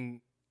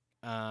being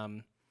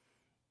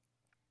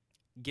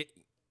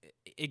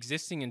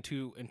existing in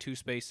two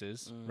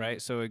spaces,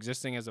 right? So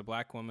existing as a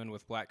black woman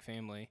with black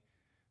family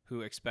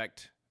who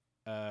expect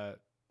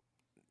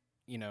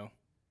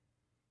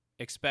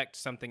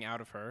something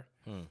out of her,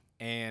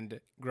 and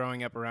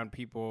growing up around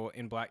people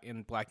in black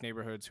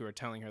neighborhoods who are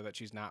telling her that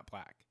she's not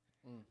black.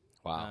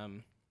 Wow.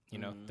 You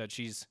know, that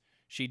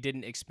she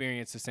didn't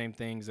experience the same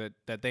things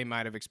that they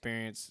might have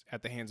experienced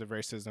at the hands of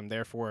racism,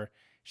 therefore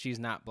she's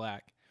not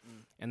black.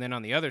 And then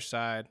on the other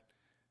side,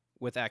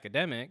 with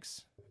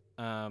academics,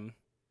 white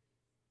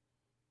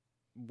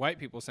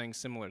people saying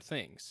similar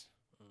things,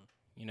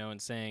 you know,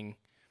 and saying,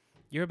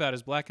 you're about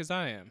as black as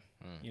I am.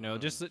 You know,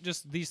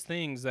 just these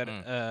things that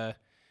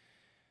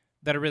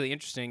that are really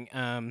interesting.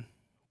 And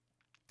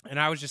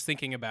I was just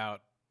thinking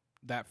about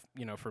that,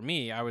 you know, for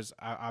me, I was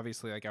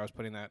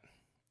putting that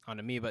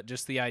onto me, but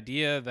just the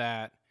idea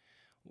that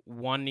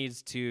one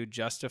needs to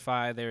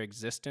justify their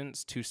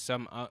existence to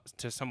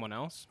someone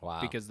else,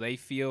 Wow. because they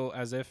feel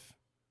as if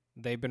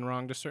they've been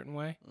wronged a certain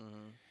way.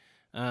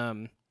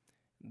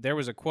 There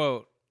was a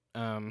quote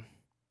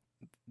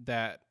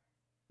that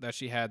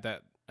she had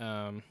that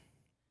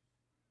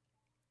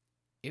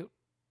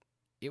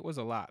it was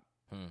a lot.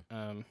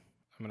 I'm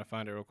gonna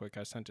find it real quick.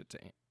 I sent it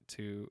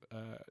to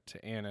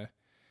Anna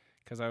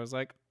because I was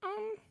like,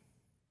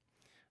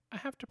 I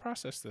have to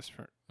process this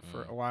for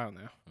a while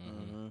now.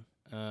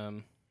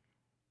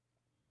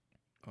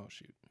 Oh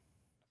shoot,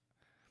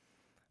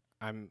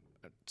 I'm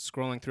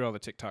scrolling through all the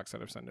TikToks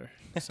that I've sent her.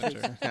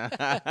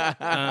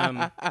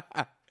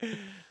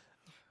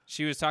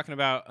 She was talking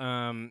about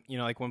you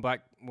know, like when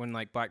black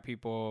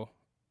people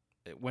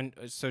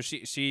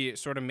she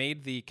sort of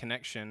made the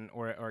connection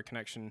or a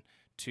connection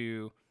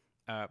to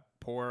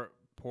poorer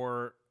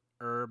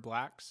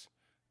blacks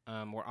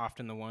were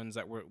often the ones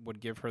that would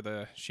give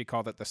her she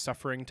called it the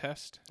suffering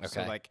test. Okay.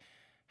 So like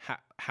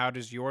how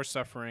does your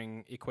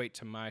suffering equate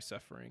to my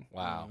suffering?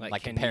 Wow. Like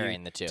Like can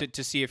comparing you- the two.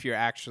 to see if you're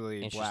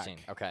actually Interesting.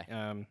 black.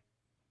 Okay.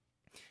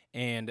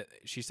 And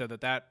she said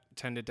that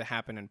tended to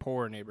happen in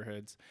poorer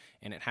neighborhoods,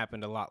 and it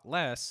happened a lot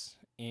less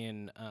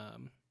in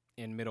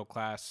middle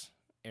class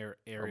areas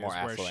more where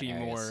affluent she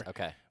areas.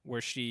 Okay.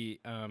 where she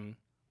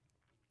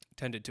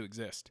tended to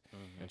exist.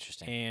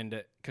 Interesting.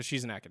 And because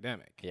she's an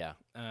academic, Yeah.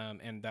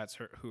 and that's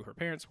who her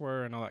parents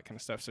were and all that kind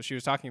of stuff. So she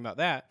was talking about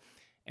that,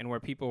 and where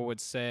people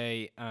would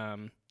say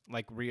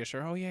like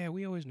reassure, oh yeah,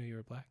 we always knew you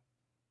were black,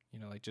 you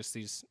know, like just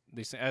these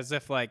as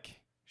if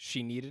like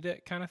she needed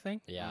it kind of thing.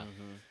 Yeah.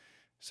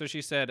 So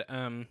she said,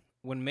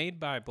 when made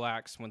by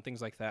blacks, when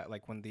things like that,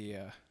 like when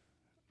the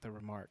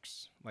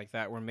remarks like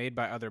that were made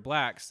by other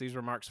blacks, these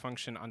remarks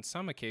function on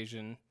some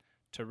occasion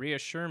to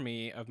reassure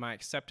me of my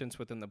acceptance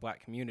within the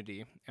black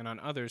community, and on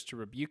others to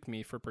rebuke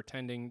me for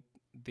pretending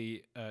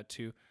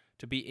to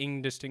be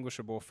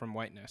indistinguishable from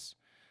whiteness.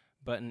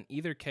 But in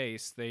either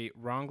case, they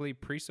wrongly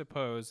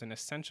presuppose an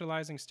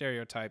essentializing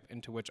stereotype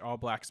into which all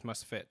blacks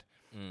must fit.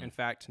 In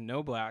fact,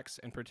 no blacks,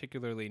 and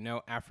particularly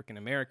no African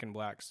American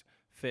blacks,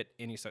 fit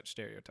any such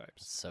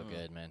stereotypes. So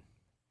good, man.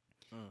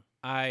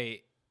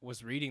 I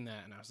was reading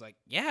that and I was like,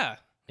 yeah,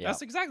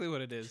 that's exactly what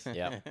it is.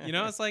 Yeah. You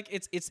know, it's like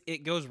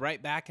it goes right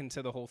back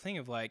into the whole thing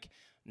of like,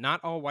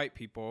 not all white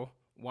people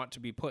want to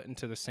be put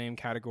into the same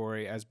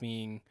category as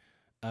being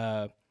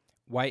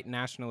white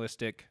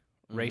nationalistic,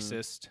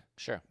 racist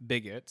Sure.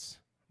 bigots,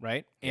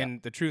 right? Yeah.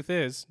 And the truth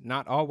is,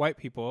 not all white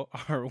people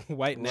are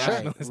white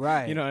nationalists.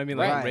 right. You know what I mean?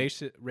 Right.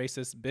 Like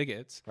racist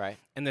bigots. Right.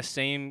 And the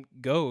same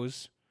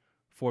goes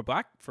for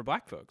black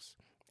folks.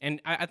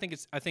 And I think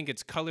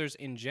it's colors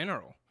in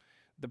general.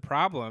 The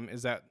problem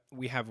is that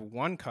we have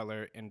one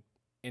color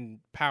in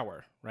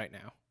power right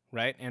now,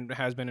 right? And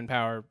has been in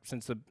power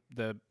since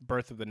the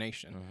birth of the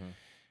nation,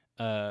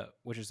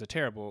 which is a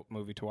terrible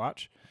movie to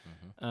watch.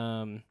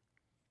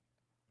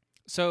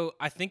 So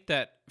I think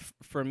that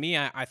for me,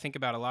 I think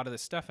about a lot of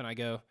this stuff and I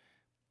go,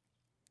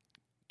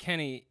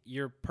 Kenny,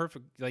 you're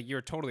perfect. Like,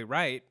 you're totally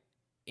right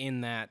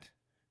in that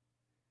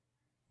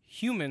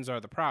humans are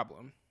the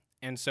problem.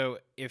 And so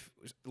if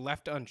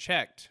left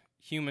unchecked,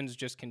 humans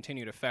just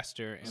continue to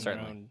fester in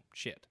Certainly. their own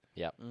shit.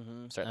 Yep.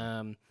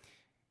 Certainly.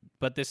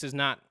 But this is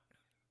not,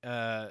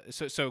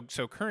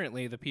 so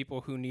currently the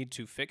people who need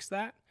to fix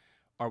that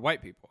are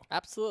white people.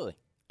 Absolutely.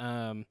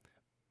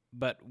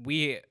 But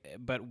we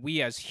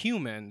as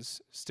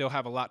humans still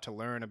have a lot to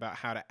learn about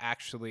how to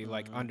actually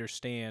like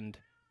understand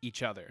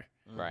each other.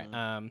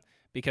 Right.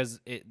 Because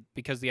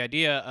the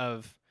idea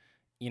of,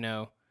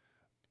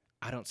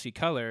 I don't see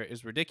color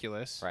is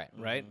ridiculous.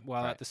 Right.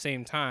 While Right. at the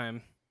same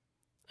time,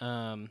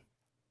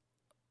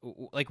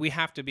 like we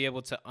have to be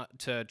able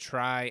to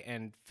try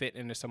and fit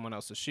into someone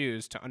else's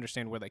shoes to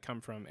understand where they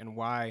come from and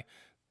why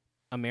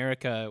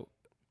America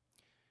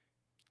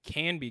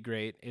can be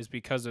great is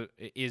because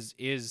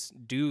is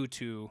due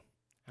to,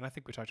 and I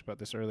think we talked about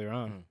this earlier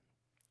on,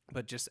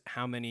 but just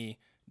how many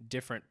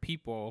different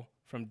people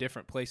from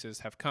different places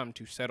have come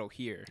to settle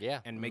here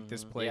and make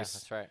this place Yeah,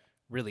 that's right.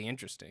 really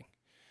interesting.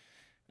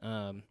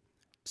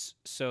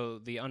 So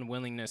the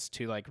unwillingness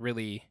to like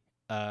really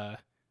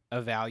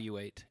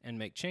evaluate and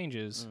make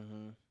changes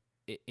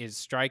is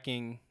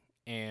striking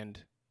and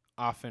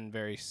often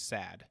very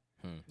sad.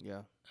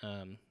 Yeah.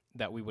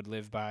 That we would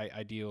live by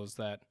ideals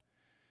that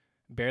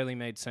barely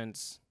made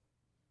sense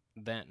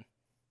then,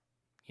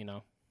 Yeah.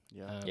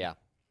 Yeah.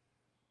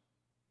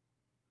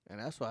 And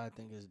that's why I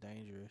think it's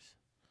dangerous,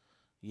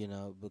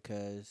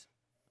 because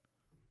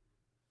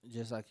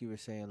just like you were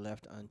saying,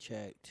 left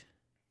unchecked,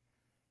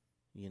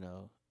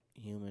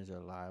 humans are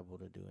liable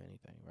to do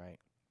anything, right?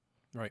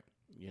 Right.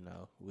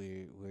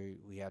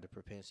 We have the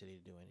propensity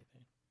to do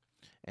anything.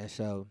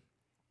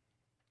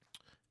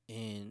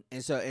 And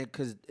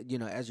because,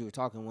 as you were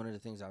talking, one of the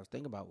things I was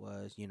thinking about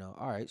was,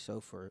 all right, so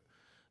for,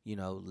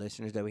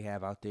 listeners that we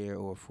have out there,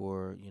 or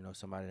for,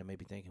 somebody that may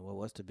be thinking, well,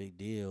 what's the big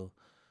deal?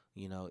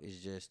 It's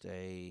just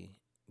a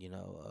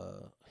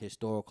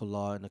historical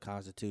law in the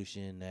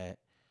Constitution that,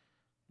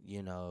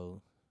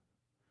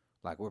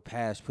 like we're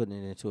past putting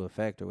it into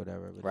effect or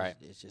whatever. But Right.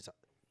 it's just,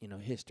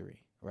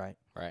 history, right?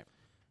 Right.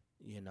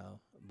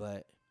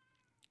 But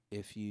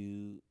if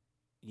you,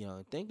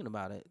 thinking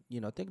about it,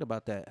 thinking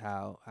about that,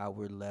 how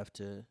we're left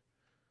to,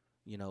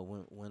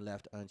 when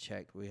left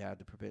unchecked, we have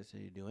the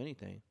propensity to do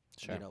anything.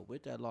 Sure.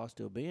 With that law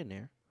still being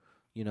there,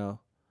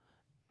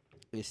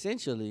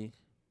 essentially,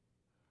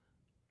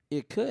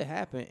 it could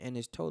happen and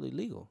it's totally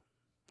legal.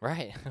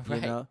 Right. You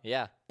Right. know?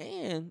 Yeah.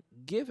 And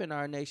given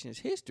our nation's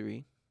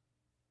history,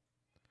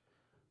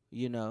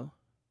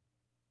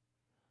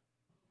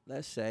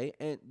 let's say,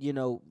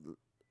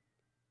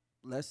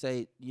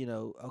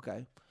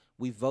 okay,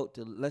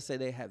 let's say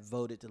they have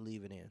voted to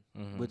leave it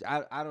in, which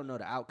I don't know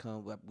the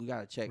outcome, but we got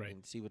to check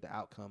and see what the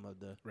outcome of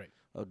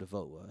the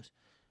vote was.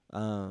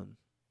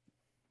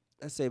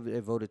 Let's say they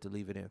voted to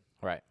leave it in.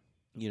 Right.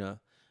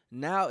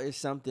 Now it's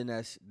something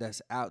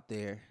that's out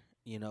there,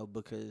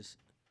 because,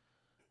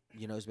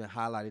 it's been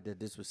highlighted that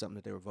this was something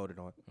that they were voted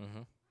on.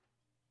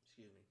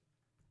 Excuse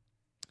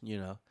me.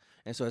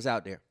 And so it's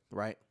out there,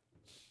 right?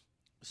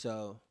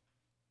 So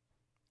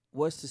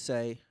what's to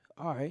say,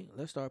 all right,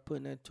 let's start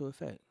putting that into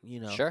effect,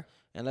 Sure.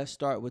 And let's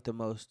start with the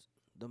most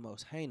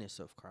heinous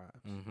of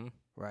crimes,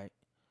 right?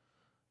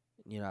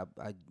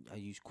 I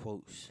use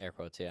quotes, Air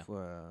quotes. Yeah.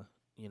 for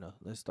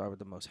let's start with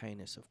the most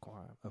heinous of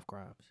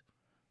crimes,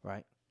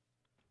 right?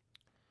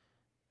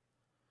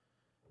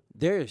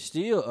 There is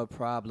still a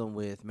problem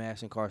with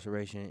mass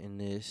incarceration in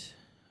this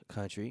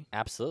country,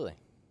 Absolutely.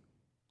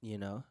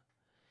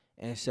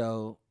 and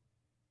so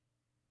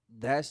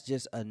that's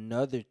just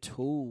another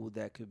tool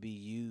that could be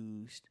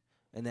used,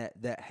 and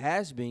that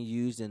has been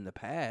used in the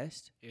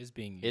past. Is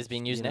being used. Is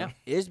being used now.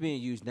 Is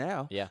being used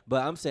now. Yeah.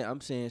 But I'm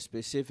saying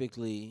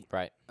specifically,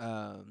 Right.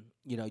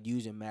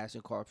 using mass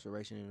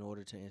incarceration in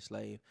order to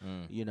enslave,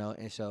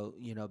 and so,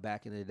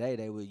 back in the day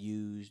they would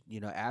use,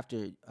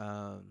 after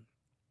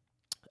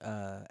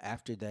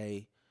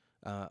they,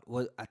 I'm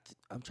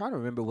trying to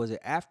remember, was it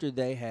after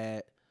they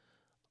had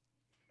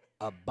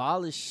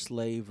abolished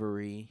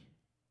slavery,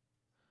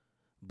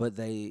 but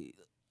they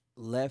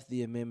left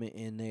the amendment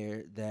in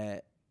there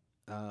that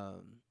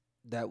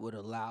that would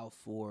allow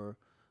for,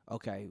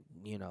 okay,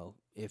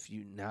 if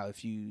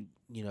you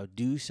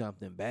do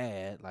something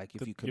bad, like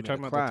if you You're commit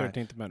talking a about crime, the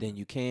 13th Amendment. then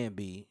you can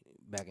be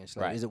back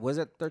enslaved. Right. Was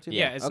it 13?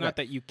 Yeah, it's Okay. not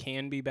that you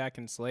can be back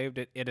enslaved.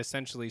 It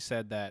essentially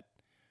said that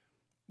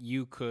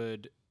you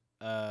could,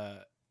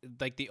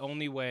 like the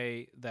only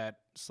way that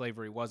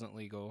slavery wasn't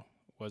legal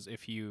was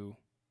if you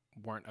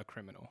weren't a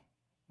criminal,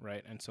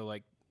 right? And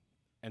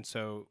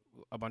so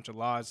a bunch of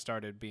laws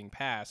started being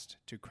passed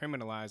to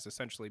criminalize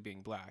essentially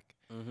being black,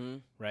 Mm-hmm.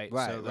 right?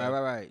 Right, So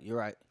right. You're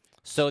right.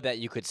 So that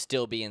you could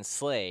still be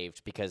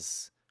enslaved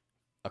because,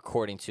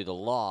 according to the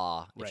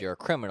law, if Right. you're a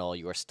criminal,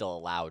 you are still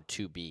allowed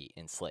to be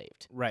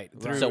enslaved. Right.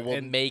 Right. Through, So we'll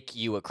and- make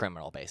you a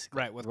criminal, basically.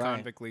 right with Right.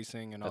 convict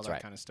leasing and all That's that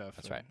right. kind of stuff.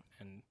 That's and, right.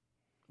 And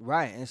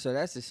Right, and so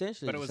that's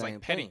essentially but it the was same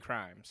like petty thing.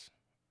 crimes.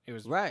 It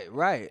was Right.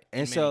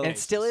 And many so And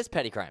still is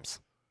petty crimes.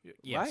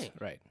 yes,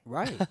 right.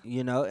 right,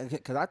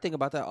 because I think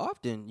about that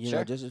often. You know,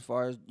 Sure. just as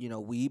far as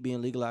weed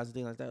being legalized and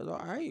things like that. All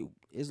right,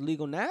 it's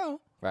legal now.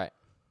 Right.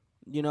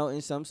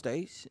 In some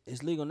states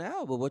it's legal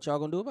now, but what y'all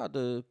gonna do about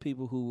the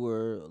people who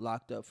were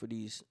locked up for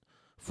these,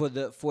 for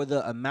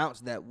the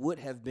amounts that would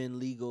have been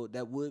legal,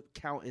 that would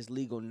count as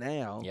legal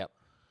now? Yep.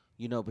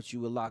 But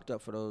you were locked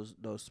up for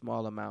those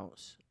small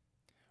amounts.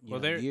 Well,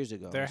 there- years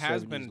ago, there and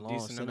has serving been these long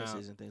decent amount.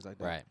 sentences and things like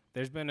that. Right.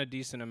 There's been a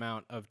decent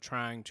amount of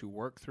trying to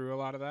work through a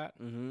lot of that.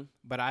 Mm-hmm.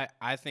 But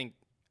I think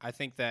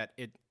that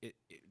it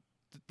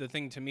the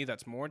thing to me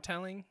that's more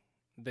telling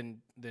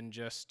than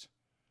just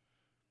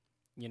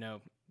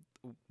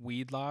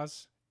weed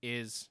laws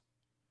is,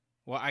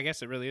 well, I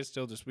guess it really is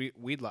still just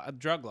weed law,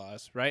 drug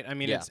laws, right? I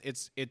mean, Yeah.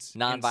 it's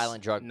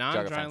Non-violent drug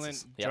non-violent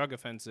offenses. Yep. drug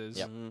offenses.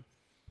 Yep.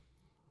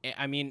 Mm-hmm.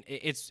 I mean,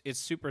 it's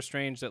super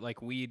strange that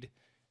like weed,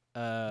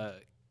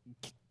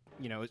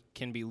 it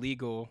can be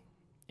legal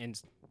in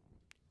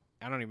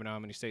I don't even know how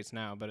many states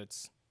now, but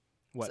it's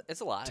what It's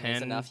a lot. I mean, it's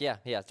 10, enough. Yeah.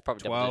 It's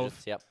probably 12. double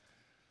digits.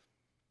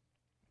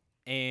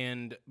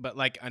 Yep. but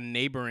like a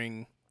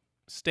neighboring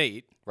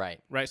state, Right.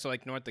 right? So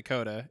like North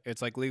Dakota,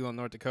 it's like legal in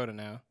North Dakota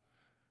now.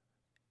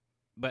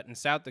 But in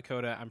South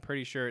Dakota, I'm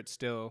pretty sure it's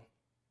still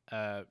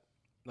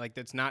like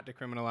it's not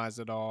decriminalized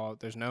at all.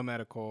 There's no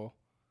medical.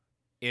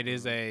 It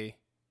is a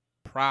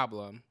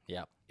problem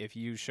Yep. if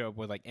you show up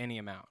with like any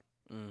amount.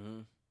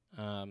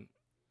 Mm-hmm.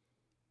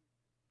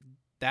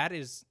 That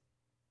is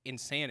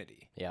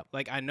insanity. Yep.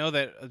 Like I know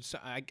that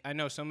I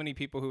know so many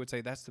people who would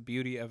say that's the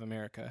beauty of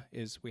America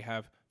is we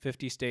have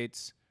 50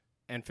 states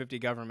and 50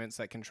 governments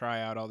that can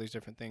try out all these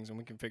different things and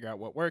we can figure out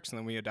what works and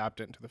then we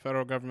adopt it into the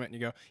federal government and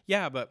you go,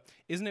 yeah, but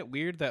isn't it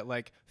weird that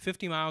like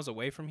 50 miles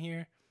away from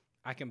here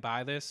I can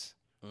buy this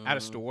at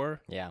a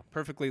store Yeah.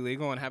 perfectly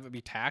legal and have it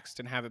be taxed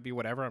and have it be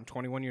whatever. I'm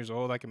 21 years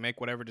old. I can make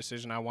whatever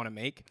decision I want to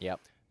make. Yep.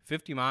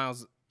 50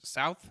 miles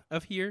south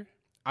of here,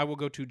 I will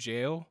go to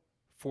jail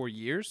for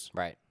years.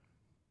 Right.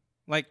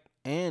 Like,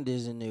 And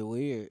isn't it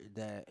weird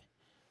that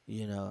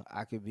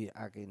I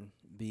can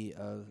be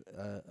of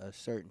a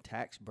certain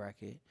tax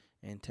bracket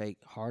and take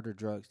harder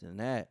drugs than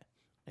that,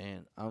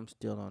 and I'm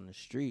still on the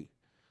street,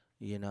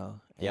 Yep.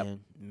 and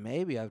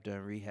maybe I've done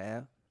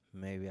rehab,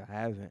 maybe I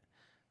haven't,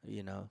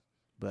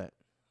 but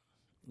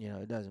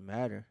it doesn't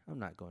matter. I'm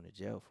not going to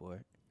jail for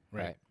it.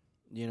 Right.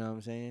 You know what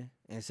I'm saying?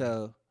 And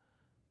so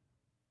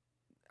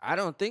I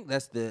don't think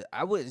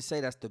I wouldn't say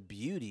that's the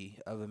beauty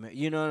of America.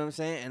 You know what I'm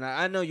saying? And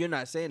I know you're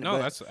not saying it. no,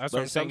 but, that's but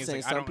what I'm saying. some Is like,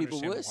 I some don't people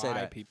understand would say why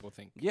that. people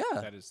think Yeah.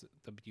 that is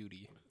the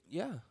beauty.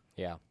 Yeah.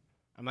 Yeah.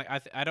 I'm like,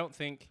 I don't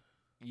think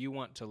you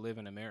want to live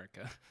in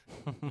America.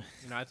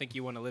 I think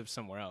you want to live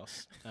somewhere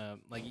else.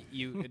 Like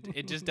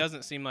it just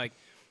doesn't seem like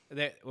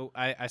that. Well,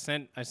 I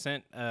sent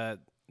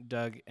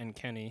Doug and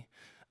Kenny.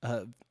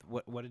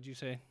 What did you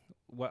say?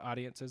 What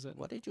audience is it?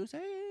 What did you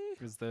say?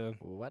 Is the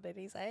What did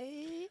he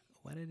say?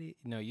 what did he?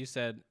 No, you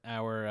said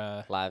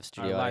our Live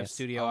studio. our live audience.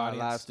 studio Our audience.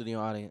 live studio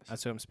audience.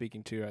 That's who I'm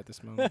speaking to at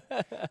this moment.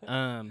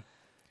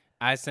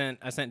 I sent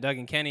Doug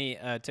and Kenny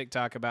a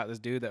TikTok about this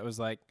dude that was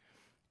like,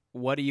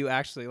 "What do you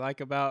actually like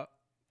about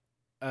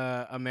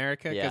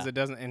America?" Because Yeah. it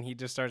doesn't, and he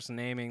just starts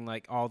naming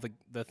like all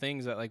the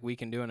things that like we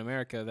can do in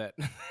America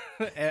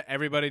that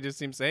everybody just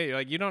seems to hate. You're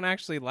like, you don't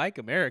actually like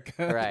America,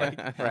 Right,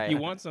 Like, right. You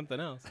want something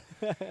else.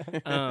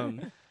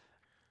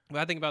 But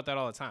I think about that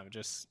all the time.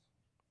 Just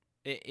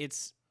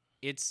it's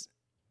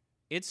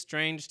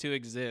strange to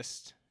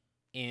exist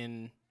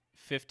in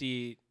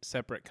 50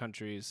 separate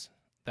countries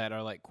that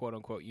are like quote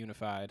unquote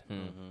unified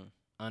Mm-hmm.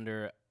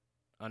 under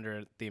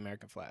the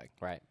American flag,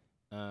 Right.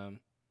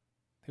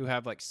 who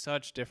have like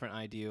such different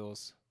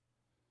ideals.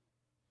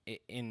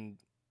 In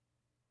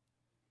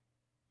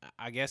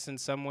I guess in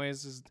some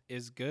ways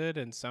is good,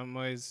 in some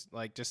ways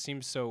like just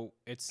seems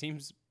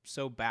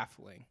so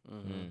baffling.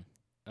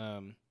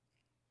 Mm-hmm.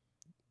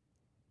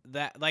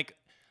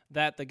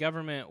 That the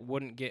government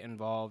wouldn't get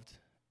involved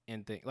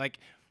in things like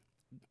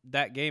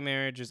that. Gay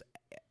marriage is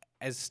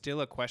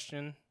still a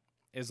question.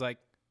 Is like,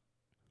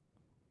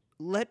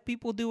 let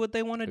people do what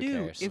they want to Who do.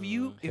 cares? If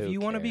you Who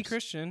want to be cares?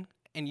 Christian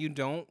and you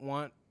don't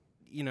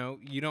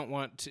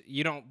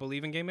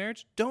believe in gay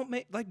marriage, don't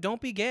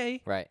be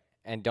gay. Right.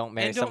 And don't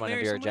marry And don't someone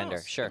marry of your someone gender.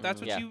 else. Sure. If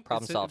that's what yeah. you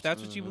Problem if solved.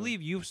 that's what you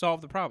believe, you've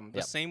solved the problem.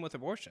 Yep. The same with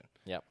abortion.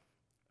 Yep.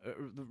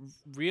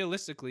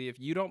 Realistically, if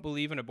you don't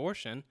believe in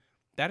abortion,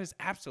 that is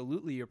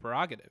absolutely your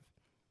prerogative.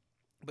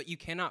 but you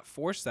cannot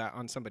force that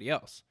on somebody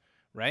else,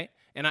 right?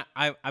 And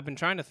I've been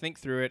trying to think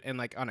through it, and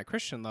like on a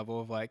Christian level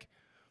of like,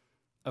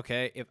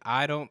 okay, if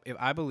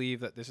I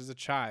believe that this is a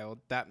child,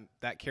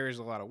 that carries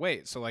a lot of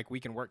weight. So like we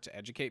can work to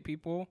educate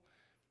people,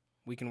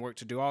 we can work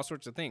to do all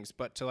sorts of things,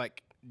 but to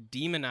like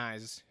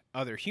demonize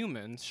other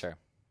humans, Sure.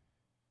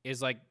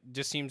 is like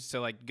just seems to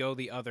like go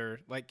the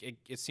other, like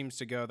it seems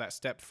to go that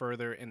step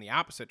further in the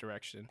opposite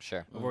direction.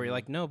 Sure. Where you're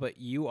like, no, but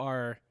you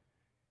are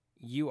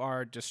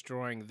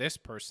destroying this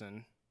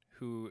person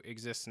who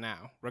exists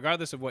now,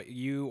 regardless of what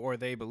you or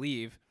they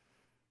believe.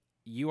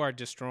 You are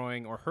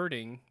destroying or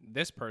hurting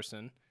this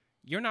person.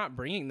 You're not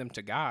bringing them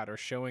to God or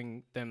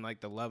showing them like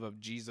the love of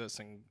Jesus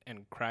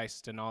and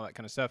Christ and all that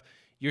kind of stuff.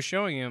 You're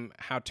showing them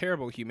how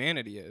terrible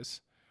humanity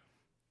is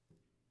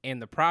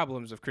and the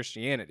problems of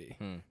Christianity.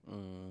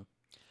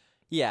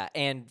 Yeah,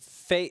 and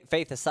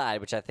faith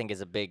aside, which I think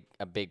is a big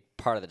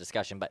part of the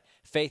discussion, but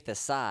faith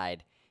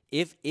aside,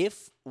 if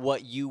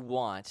what you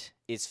want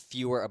is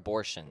fewer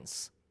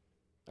abortions,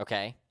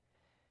 okay,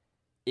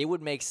 it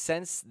would make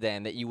sense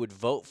then that you would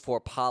vote for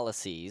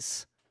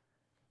policies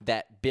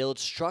that build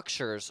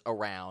structures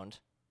around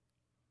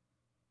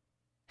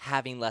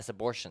having less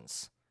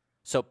abortions.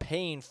 So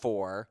paying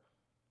for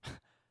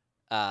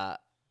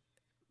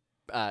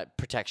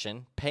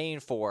protection, paying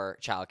for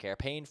childcare,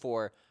 paying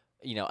for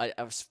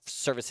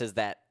services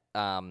that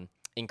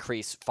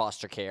increase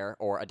foster care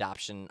or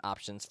adoption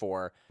options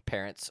for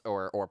parents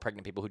or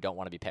pregnant people who don't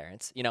want to be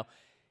parents.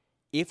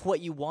 If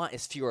what you want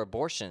is fewer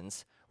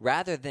abortions,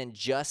 rather than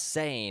just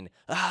saying,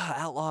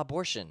 outlaw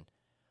abortion,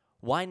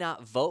 why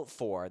not vote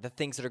for the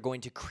things that are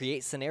going to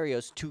create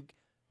scenarios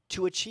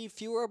to achieve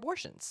fewer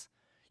abortions?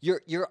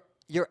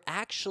 You're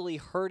actually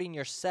hurting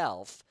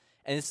yourself,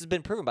 and this has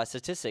been proven by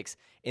statistics.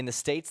 In the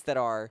states that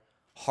are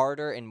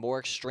harder and more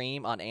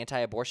extreme on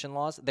anti-abortion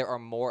laws, there are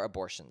more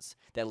abortions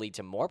that lead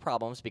to more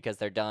problems because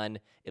they're done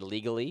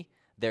illegally,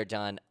 they're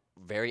done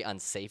very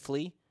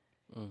unsafely.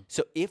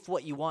 So if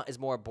what you want is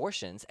more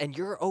abortions and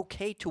you're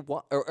okay to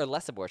want, or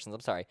less abortions,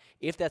 I'm sorry,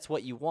 if that's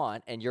what you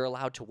want and you're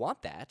allowed to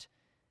want that,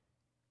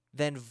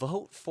 then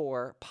vote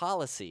for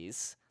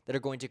policies that are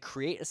going to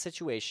create a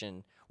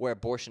situation where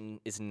abortion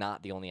is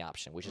not the only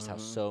option, which is how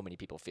so many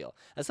people feel.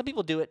 And some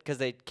people do it because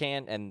they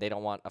can and they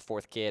don't want a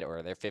fourth kid,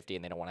 or they're 50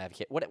 and they don't want to have a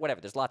kid.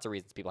 Whatever. There's lots of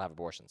reasons people have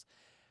abortions.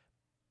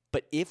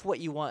 But if what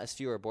you want is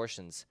fewer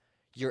abortions,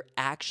 you're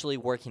actually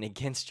working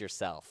against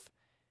yourself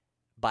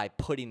by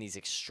putting these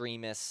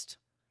extremist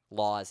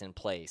laws in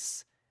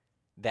place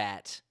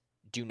that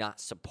do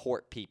not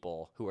support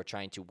people who are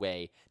trying to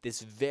weigh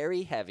this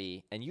very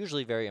heavy and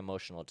usually very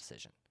emotional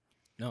decision.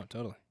 No,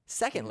 totally.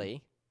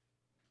 Secondly,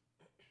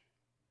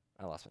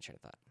 I lost my train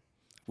of thought.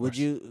 Would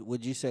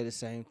you say the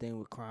same thing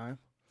with crime?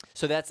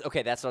 So that's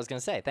okay. That's what I was going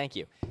to say. Thank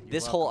you.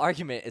 This whole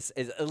argument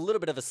is a little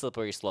bit of a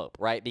slippery slope,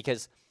 right?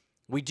 Because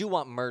we do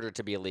want murder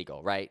to be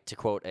illegal, right? To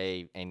quote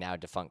a now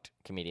defunct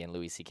comedian,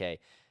 Louis C.K.,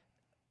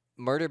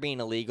 murder being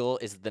illegal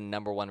is the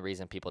number one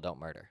reason people don't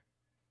murder.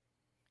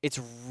 It's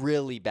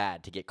really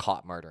bad to get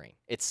caught murdering.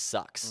 It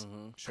sucks.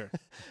 Sure.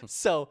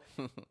 So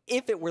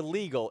if it were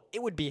legal,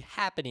 it would be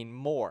happening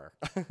more,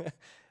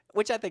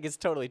 which I think is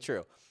totally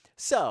true.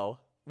 So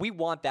we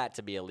want that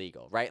to be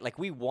illegal, right? Like,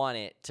 we want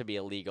it to be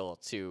illegal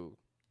to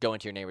go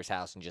into your neighbor's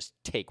house and just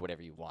take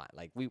whatever you want.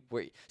 Like,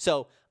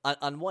 so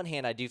on one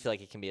hand, I do feel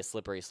like it can be a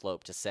slippery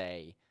slope to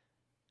say,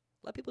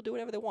 let people do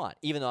whatever they want,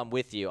 even though I'm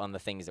with you on the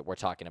things that we're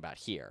talking about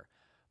here.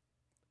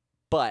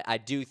 But I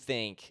do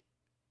think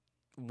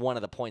one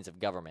of the points of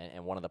government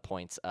and one of the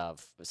points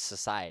of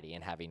society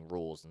and having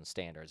rules and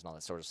standards and all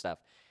that sort of stuff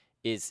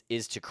is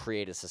to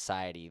create a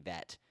society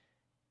that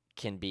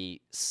can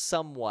be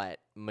somewhat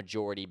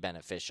majority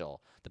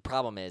beneficial. The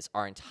problem is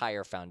our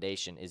entire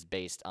foundation is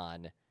based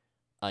on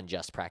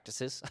unjust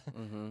practices.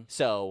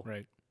 So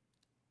Right.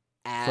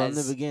 From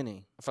the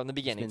beginning.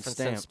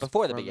 Since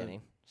before the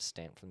beginning.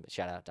 Stamped from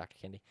shout out Dr.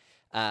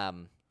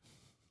 Kendi.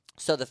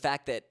 So the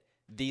fact that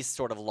these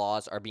sort of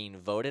laws are being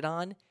voted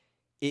on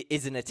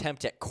is an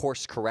attempt at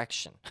course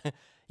correction.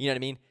 You know what I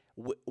mean?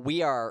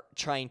 We are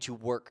trying to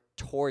work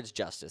towards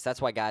justice.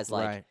 That's why guys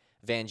like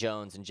Van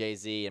Jones and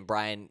Jay-Z and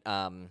Brian,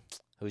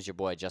 who's your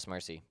boy, Just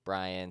Mercy,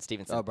 Brian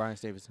Stevenson. Oh, Brian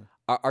Stevenson.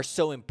 Are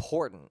so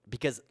important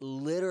because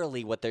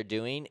literally what they're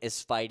doing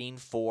is fighting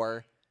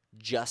for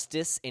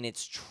justice in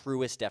its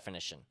truest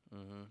definition.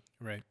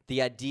 Right.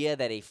 The idea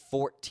that a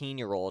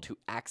 14-year-old who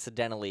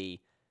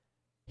accidentally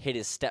hit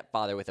his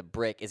stepfather with a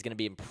brick is going to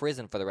be in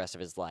prison for the rest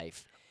of his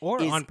life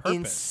Or is on purpose.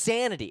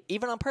 insanity.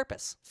 Even on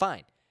purpose,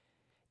 fine,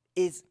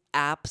 is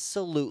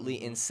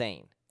absolutely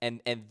insane. And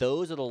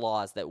those are the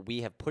laws that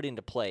we have put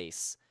into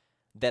place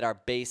that are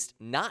based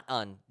not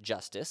on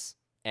justice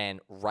and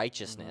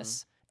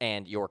righteousness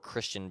and your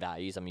Christian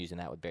values. I'm using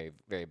that with very,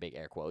 very big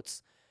air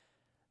quotes.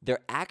 They're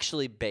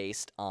actually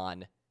based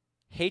on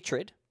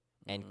hatred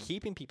and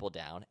keeping people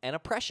down and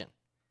oppression.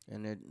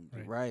 And it,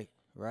 right.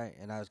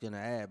 And I was gonna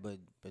add, but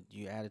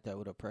you added that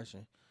with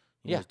oppression.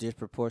 You know, Yeah. it's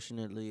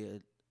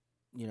disproportionately,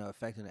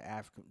 affecting the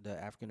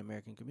African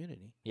American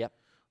community. Yep.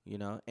 You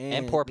know,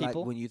 And poor like,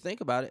 people. when you think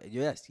about it,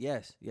 yes,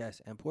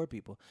 and poor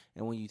people.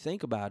 And when you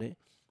think about it,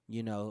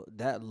 you know,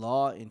 that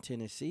law in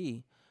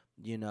Tennessee,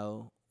 you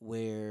know,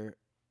 where,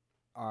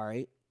 all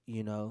right,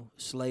 you know,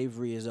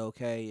 slavery is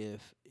okay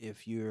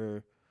if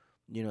you're,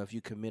 you know, if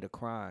you commit a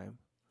crime,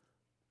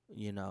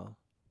 you know,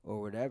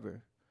 or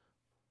whatever,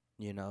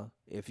 you know,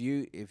 if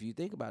you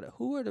think about it,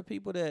 who are the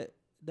people that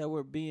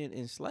were being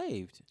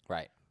enslaved?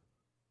 Right.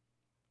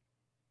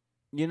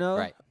 You know,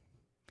 Right.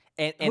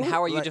 And Who-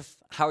 how are you like-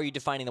 how are you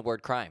defining the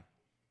word crime?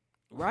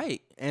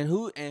 right? And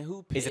who Is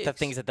it the picks?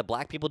 things that the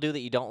black people do that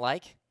you don't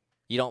like?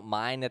 You don't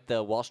mind that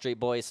the Wall Street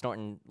boy is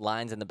snorting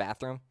lines in the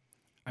bathroom?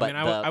 I mean,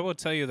 I will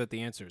tell you that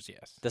the answer is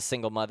yes. The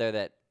single mother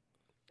that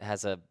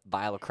has a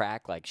vial of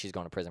crack, like she's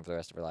going to prison for the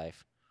rest of her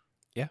life.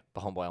 Yeah. The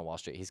homeboy on Wall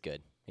Street, he's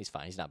good. He's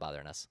fine. He's not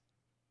bothering us.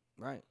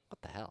 Right.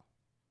 What the hell?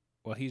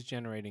 Well, he's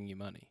generating you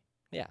money.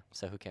 Yeah,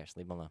 so who cares?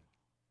 Leave him alone.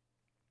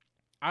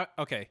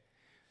 Okay.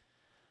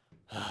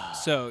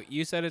 So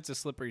you said it's a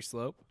slippery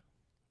slope,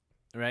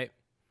 right?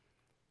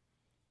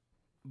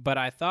 But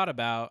I thought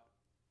about,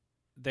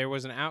 there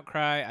was an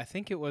outcry, I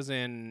think it was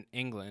in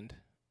England,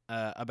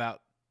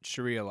 about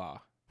Sharia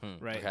law,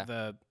 right?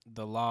 Okay.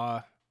 The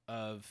law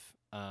of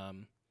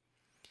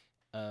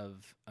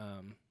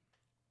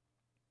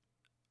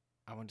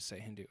I want to say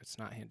Hindu. It's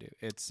not Hindu.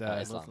 It's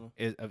Islam.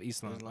 Of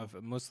Islam.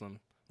 Of Muslim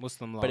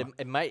law. But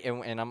it might,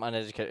 and I'm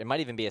uneducated, it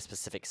might even be a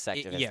specific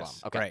sect of Islam.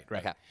 Yes, Okay.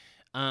 right. Okay.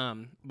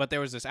 But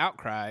there was this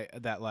outcry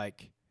that,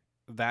 like,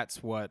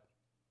 that's what,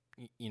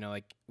 you know,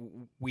 like,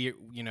 we,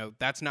 you know,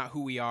 that's not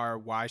who we are.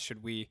 Why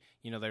should we,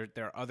 you know, there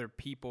are other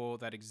people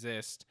that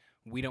exist.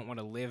 We don't want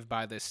to live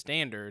by this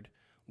standard.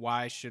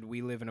 Why should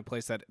we live in a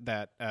place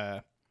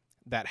that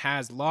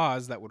has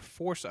laws that would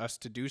force us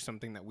to do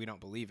something that we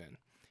don't believe in?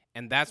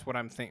 And that's what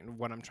I'm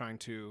trying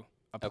to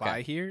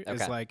apply here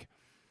is, like,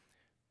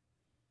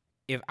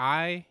 if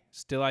I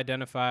still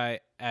identify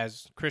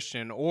as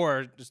Christian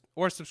or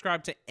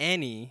subscribe to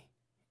any,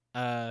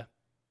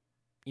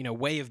 you know,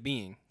 way of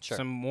being,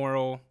 some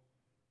moral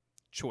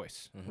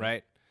choice,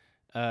 right?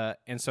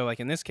 And so, like,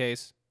 in this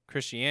case,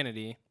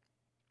 Christianity,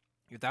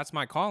 if that's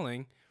my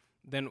calling,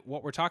 then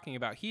what we're talking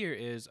about here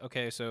is,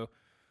 okay, so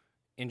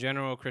in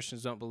general,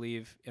 Christians don't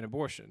believe in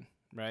abortion,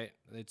 right?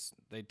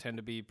 They tend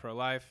to be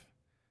pro-life.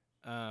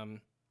 In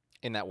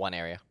that one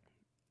area.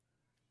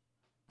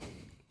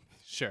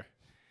 Sure.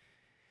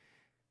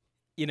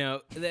 You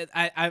know,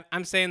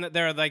 I'm saying that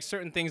there are, like,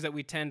 certain things that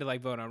we tend to,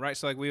 like, vote on, right?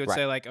 So, like, we would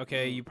say, like,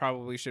 okay, you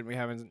probably shouldn't be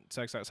having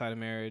sex outside of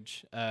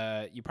marriage.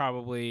 You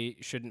probably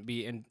shouldn't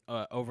be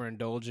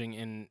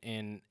overindulging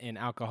in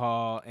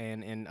alcohol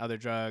and in other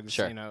drugs,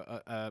 you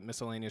know,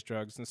 miscellaneous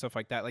drugs and stuff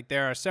like that. Like,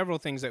 there are several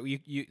things that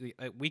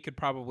we could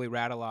probably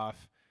rattle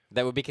off.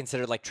 That would be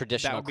considered, like,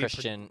 traditional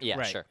Christian.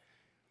 Right. Sure.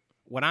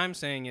 What I'm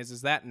saying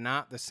is that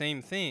not the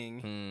same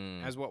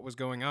thing as what was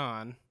going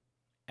on?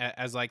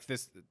 As, like,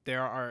 this,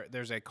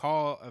 there's a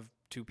call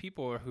to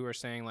people who are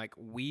saying, like,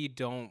 we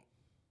don't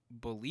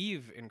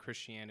believe in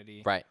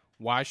Christianity. Right.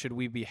 Why should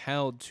we be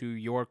held to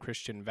your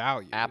Christian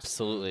values?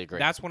 Absolutely agree.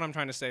 That's what I'm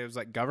trying to say. Is,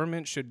 like,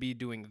 government should be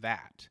doing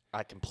that.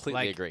 I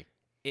completely agree.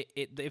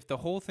 If the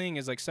whole thing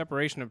is, like,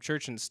 separation of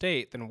church and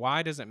state, then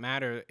why does it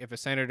matter if a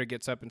senator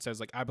gets up and says,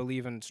 like, I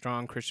believe in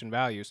strong Christian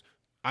values?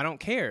 I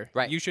don't care.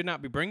 Right. You should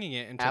not be bringing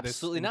it into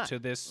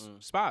this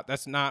spot.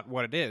 That's not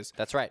what it is.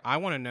 That's right. I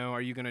want to know,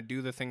 are you going to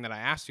do the thing that I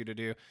asked you to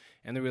do?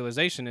 And the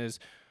realization is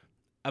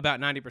about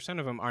 90%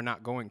 of them are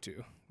not going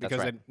to. Because,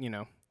 That's right. you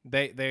know,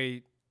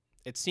 they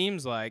it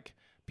seems like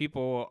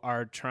people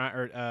are trying,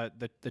 or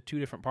the two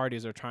different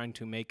parties are trying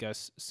to make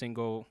us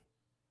single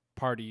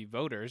party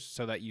voters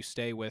so that you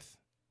stay with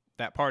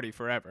that party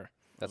forever.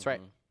 That's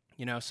right.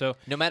 You know, so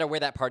no matter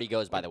where that party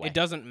goes, by the way, it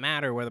doesn't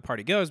matter where the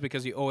party goes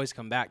because you always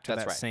come back to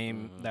That's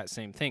right. that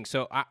same thing.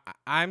 So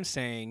I'm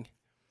saying,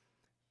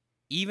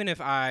 even if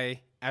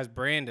I, as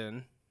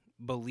Brandon,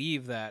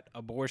 believe that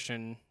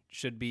abortion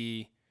should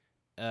be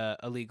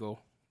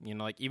illegal, you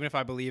know, like, even if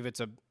I believe it's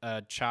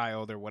a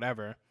child or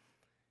whatever,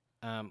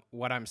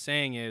 what I'm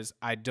saying is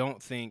I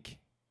don't think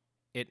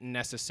it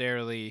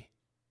necessarily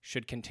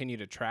should continue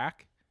to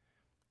track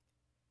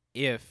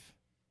if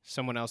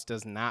someone else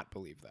does not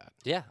believe that.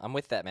 Yeah, I'm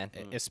with that, man.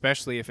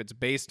 Especially if it's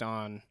based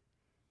on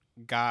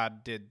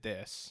God did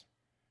this.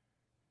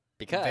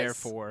 Because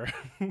therefore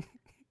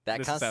that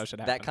this is how it should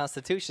happen. That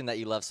Constitution that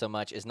you love so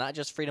much is not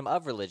just freedom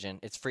of religion,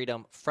 it's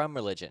freedom from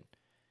religion.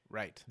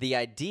 Right. The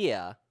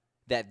idea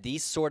that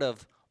these sort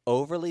of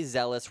overly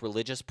zealous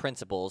religious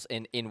principles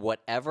in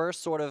whatever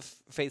sort of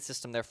faith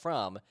system they're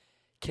from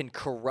can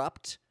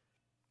corrupt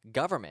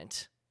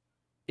government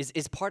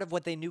is part of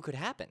what they knew could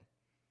happen.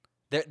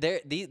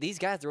 These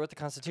guys wrote the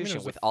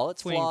Constitution with all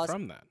its flaws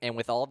from that. and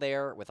with all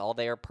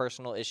their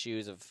personal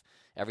issues of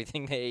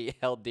everything they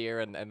held dear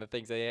and the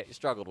things they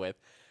struggled with.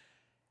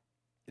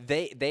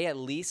 They at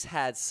least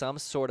had some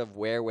sort of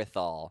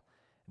wherewithal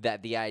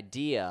that the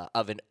idea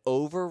of an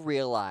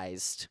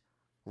over-realized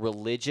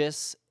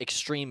religious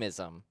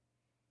extremism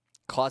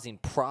causing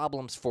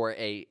problems for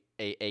a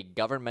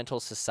governmental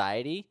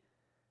society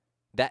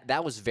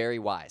That was very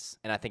wise,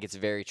 and I think it's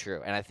very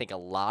true. And I think a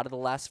lot of the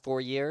last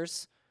 4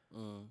 years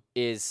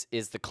is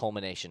the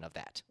culmination of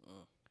that.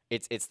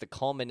 It's the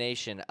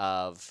culmination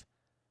of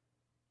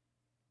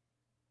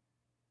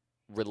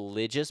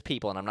religious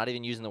people, and I'm not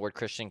even using the word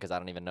Christian because I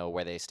don't even know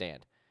where they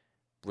stand.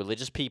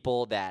 Religious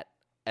people that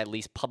at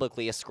least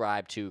publicly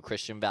ascribe to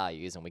Christian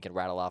values, and we can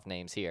rattle off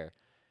names here,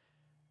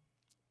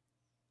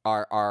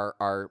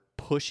 are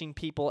pushing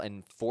people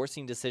and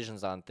forcing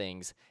decisions on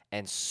things,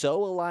 and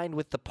so aligned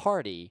with the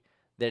party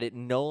that it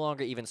no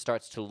longer even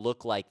starts to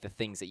look like the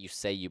things that you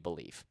say you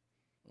believe.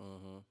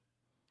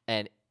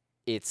 And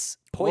it's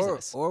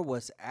poisonous. Or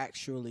what's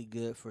actually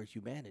good for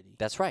humanity.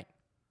 That's right.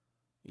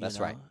 you That's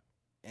know? right.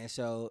 And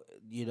so,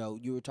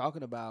 you were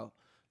talking about,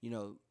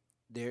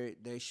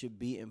 there should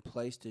be in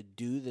place to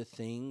do the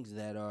things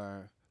that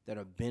are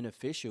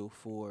beneficial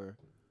for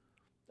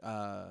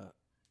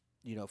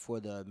for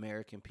the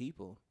American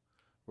people,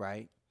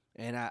 right?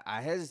 And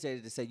I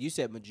hesitated to say, you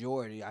said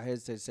majority. I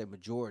hesitated to say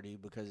majority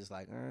because it's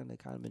like, they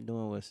kind of been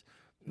doing what's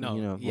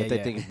what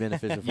they think is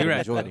beneficial for the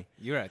majority.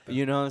 You're right, though.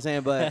 You know what I'm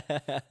saying? But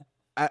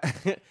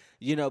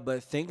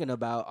but thinking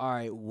about, all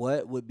right,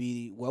 what would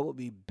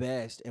be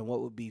best and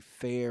what would be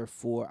fair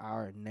for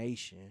our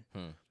nation.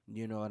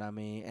 You know what I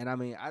mean? And I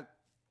mean,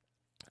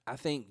 I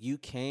think you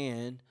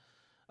can,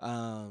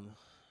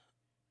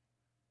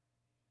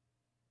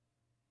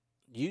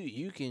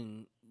 you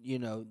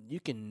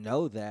can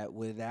know that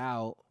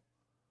without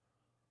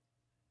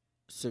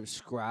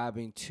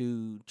subscribing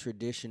to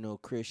traditional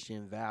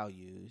Christian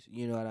values.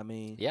 You know what I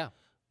mean? Yeah.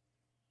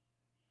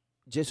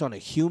 Just on a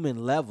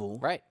human level,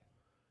 Right.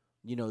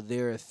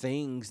 There are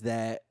things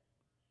that,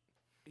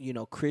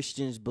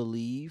 Christians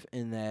believe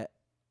and that,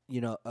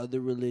 other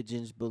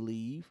religions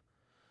believe,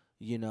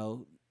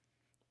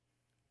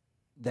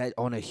 that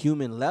on a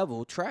human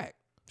level track,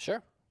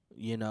 Sure.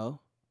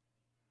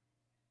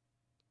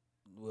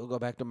 We'll go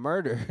back to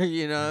murder.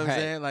 You know what I'm Right.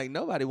 saying? Like,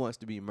 nobody wants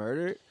to be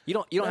murdered. You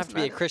don't That's have to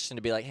be a not- Christian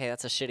to be like, hey,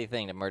 that's a shitty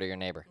thing to murder your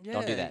neighbor.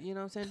 Don't do that. You know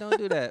what I'm saying? Don't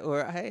do that.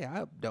 Or, hey,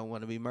 I don't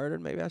want to be murdered.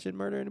 Maybe I shouldn't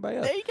murder anybody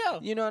else. There you go.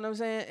 You know what I'm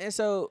saying? And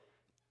so,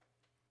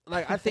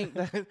 like, I think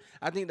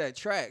that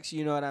tracks.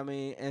 You know what I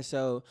mean? And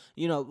so,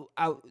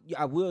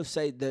 I will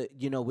say that,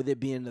 with it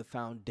being the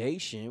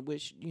foundation,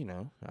 which,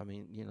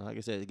 like I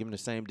said, given the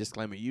same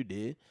disclaimer you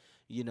did,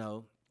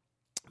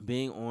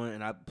 being on,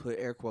 and I put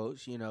air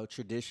quotes,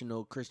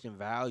 traditional Christian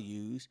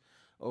values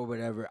or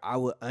whatever,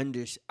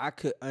 I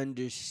could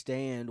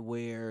understand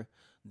where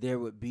there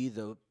would be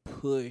the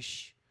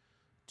push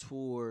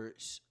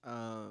towards,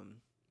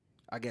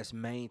 I guess,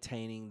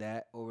 maintaining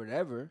that or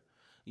whatever,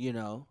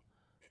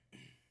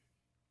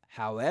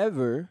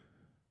 However,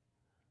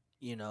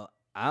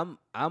 I'm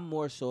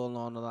more so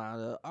along the line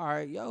of, all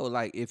right,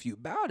 like, if you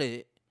about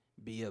it,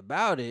 be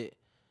about it.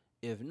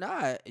 If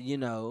not,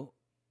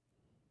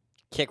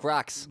 Kick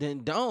rocks.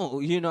 then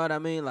don't. You know what I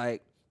mean?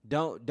 Like,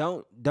 don't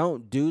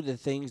do the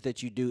things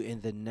that you do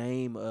in the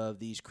name of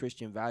these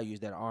Christian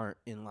values that aren't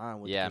in line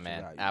with Yeah, Christian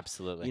man. values.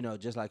 Absolutely.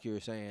 Just like you were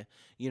saying.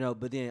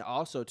 But then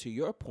also to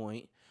your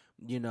point,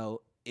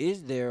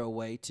 is there a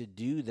way to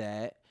do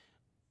that?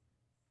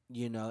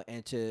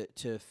 And to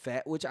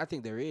which I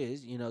think there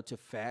is, to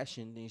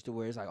fashion things to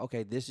where it's like,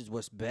 okay, this is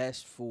what's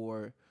best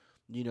for,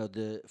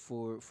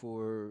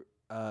 for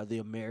the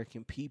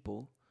American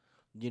people,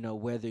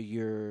 whether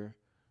you're,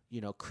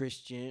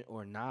 Christian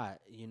or not,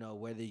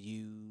 whether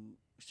you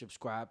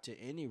subscribe to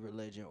any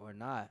religion or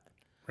not.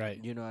 Right.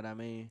 You know what I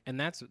mean? And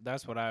that's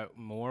what I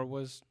more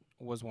was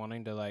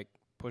wanting to like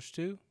push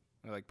to,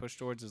 or like push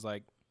towards, is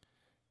like,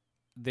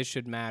 this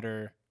should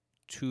matter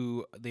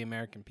to the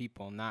American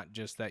people, not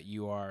just that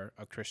you are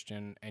a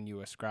Christian and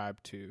you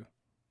ascribe to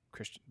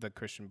the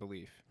Christian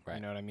belief. Right.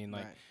 You know what I mean?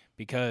 Like, Right.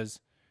 because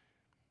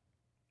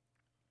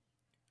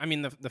I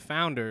mean, the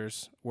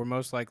founders were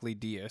most likely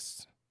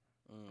deists,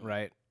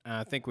 right?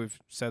 I think we've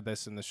said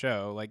this in the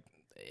show. Like,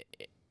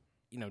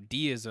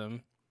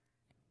 deism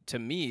to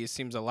me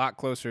seems a lot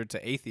closer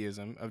to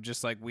atheism, of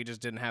just like, we just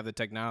didn't have the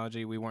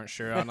technology. We weren't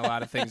sure on a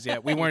lot of things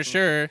yet. We weren't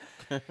sure.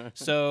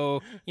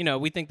 So,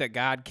 we think that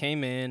God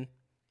came in,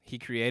 he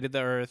created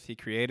the earth, he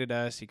created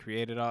us, he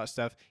created all that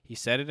stuff. He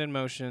set it in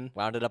motion.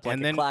 Wound it up like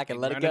and a then clock and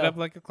let it wound go. it up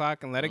like a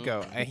clock and let it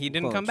go. And he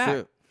didn't come back.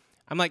 True.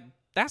 I'm like,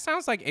 that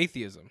sounds like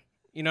atheism.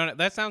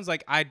 That sounds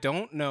like, I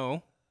don't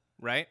know,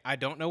 right? I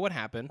don't know what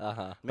happened.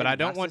 Uh-huh. But Maybe I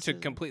don't want to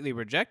Gnosticism? completely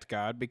reject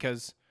God,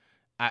 because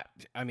I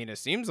mean, it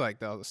seems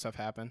like all this stuff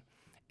happened.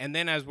 And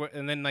then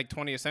like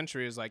 20th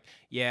century is like,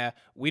 yeah,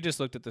 we just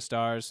looked at the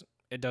stars.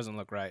 It doesn't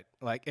look right.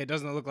 Like, it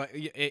doesn't look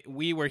like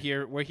we're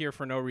here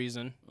for no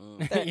reason.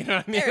 You know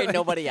what I mean? There ain't Like,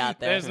 nobody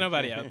out there. There's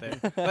nobody out there.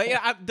 But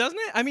yeah, doesn't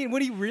it? I mean,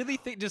 when you really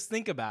just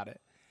think about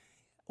it.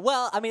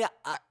 Well, I mean,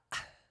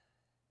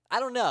 I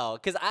don't know,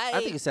 because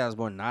I think it sounds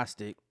more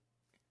Gnostic.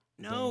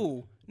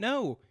 No.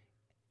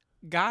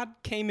 God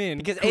came in,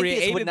 because created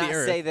atheists would the not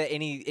earth. say that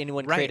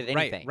anyone created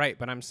anything. Right.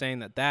 But I'm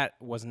saying that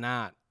was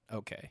not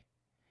okay.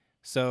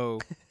 So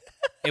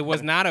it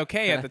was not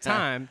okay at the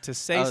time to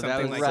say that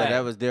something was, like so that.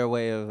 that was their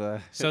way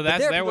of. So But that's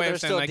there are their people way that are of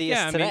saying still like, deists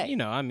yeah,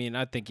 today. I mean,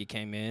 I think he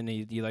came in,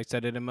 he like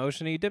said it in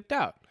emotion, he dipped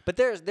out. But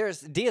there's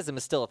deism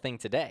is still a thing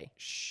today.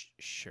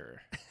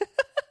 Sure.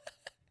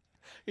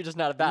 You're just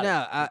not about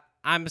No, it.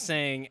 I'm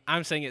saying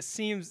it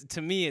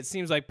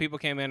seems like people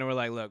came in and were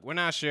like, look, we're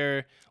not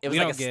sure. It was we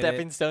like don't a get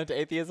stepping it. stone to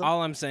atheism.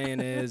 All I'm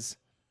saying is,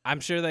 I'm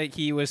sure that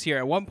he was here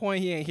at one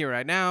point. He ain't here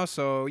right now,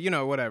 so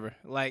whatever.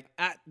 Like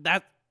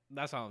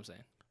that's all I'm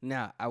saying.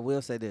 now I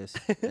will say this,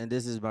 and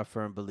this is my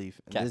firm belief.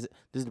 And 'Kay. this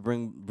is to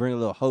bring a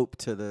little hope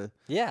to the.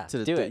 Yeah, to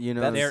the do th- it. you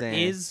know That's- what I'm There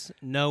saying? is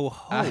no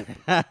hope.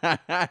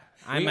 I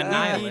I'm we a need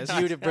nihilist.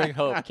 you to bring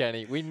hope,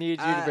 Kenny. We need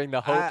you to bring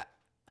the hope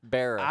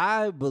bearer.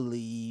 I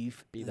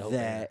believe Be the hope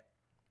that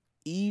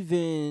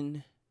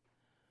even.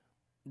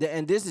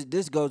 And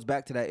this goes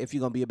back to that. If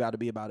you're gonna be about it,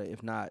 be about it.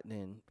 If not,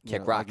 then Kick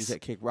like you rocks.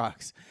 said, kick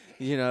rocks.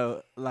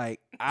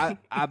 Like I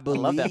I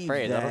believe love that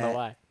phrase. that, I don't know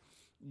why.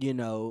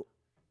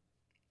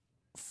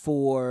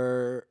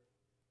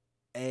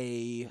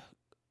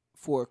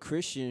 For a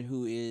Christian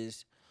who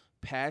is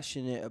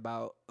passionate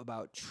about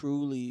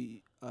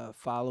truly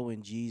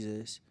following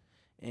Jesus,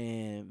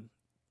 and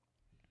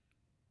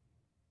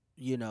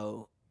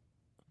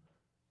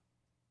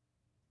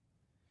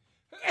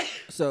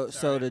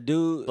so the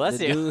dude, Bless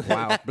you. dude,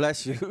 wow,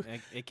 bless you.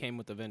 It came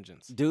with a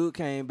vengeance. Dude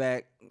came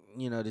back,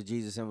 to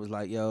Jesus and was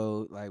like,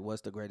 "Yo, like,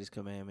 what's the greatest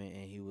commandment?"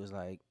 And he was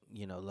like,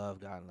 love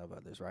God and love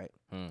others, right?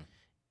 Hmm.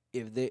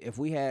 If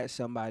we had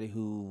somebody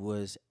who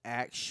was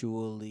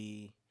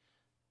actually,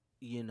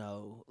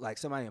 like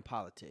somebody in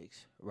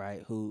politics,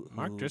 right? Who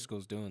Mark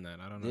Driscoll's doing that.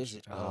 I don't know. This what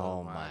is- you're talking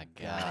Oh about. my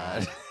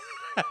God.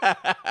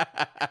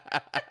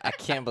 I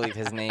can't believe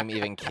his name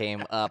even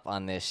came up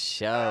on this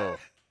show.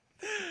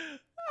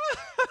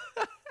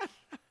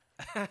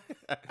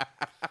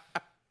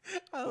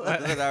 I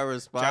love that our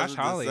response Josh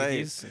Hawley,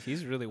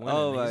 he's really winning.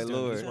 Oh, my He's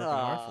Lord. working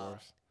hard for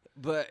us.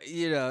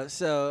 But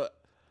so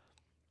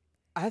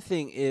I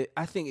think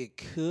it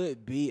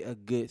could be a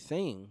good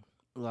thing.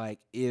 Like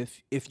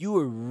if you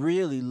were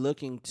really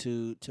looking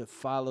to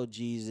follow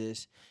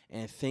Jesus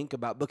and think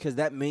about, because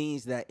that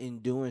means that in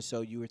doing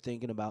so you were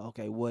thinking about,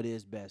 okay, what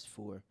is best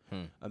for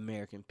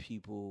American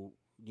people,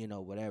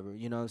 whatever.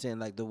 You know what I'm saying?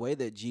 Like the way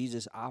that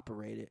Jesus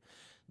operated.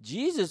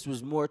 Jesus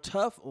was more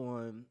tough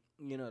on,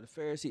 the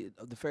Pharisees,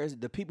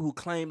 the people who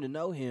claimed to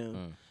know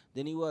him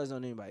than he was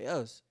on anybody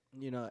else.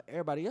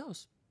 Everybody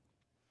else.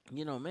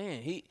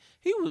 Man, he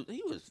was,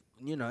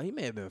 he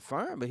may have been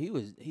firm, but he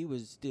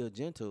was still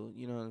gentle.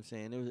 You know what I'm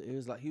saying? It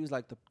was like he was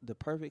like the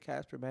perfect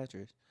Casper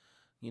mattress.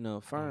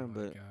 Firm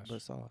my but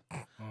gosh. soft.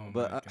 Oh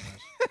But my gosh.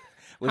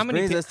 which How many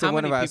brings pe- us to how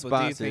one of many our people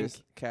do you think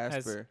sponsors,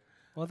 Casper.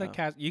 Well,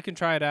 you can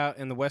try it out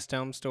in the West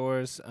Elm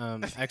stores.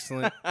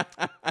 Excellent.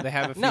 They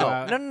have a few No,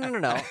 out.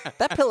 no.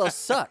 That pillow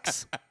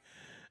sucks.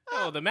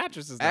 Oh, the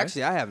mattress is nice.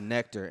 Actually, I have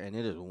Nectar, and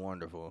it is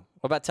wonderful.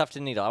 What about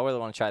Tufted Needle? I really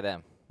want to try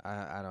them.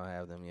 I don't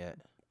have them yet.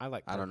 I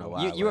like. I don't know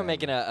purple. why. You were would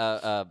making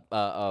have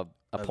a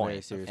very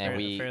point, serious and point.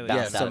 we Fairly-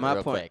 bounced Yeah, out so of my it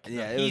real point. quick.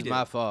 Yeah, No, it he was did.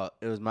 my fault.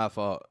 It was my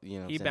fault. You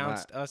know, what He I'm saying?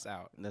 bounced us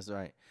out. That's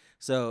right.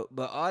 So,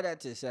 but all that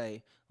to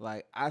say,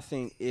 like, I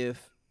think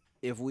if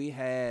we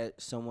had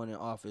someone in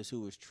office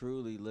who was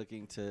truly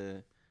looking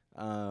to,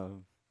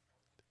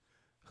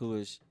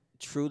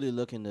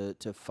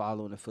 to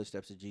follow in the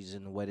footsteps of Jesus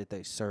in the way that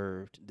they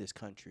served this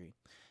country,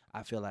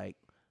 I feel like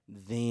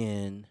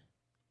then,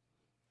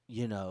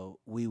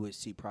 we would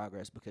see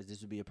progress, because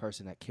this would be a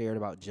person that cared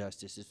about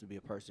justice. This would be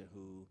a person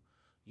who,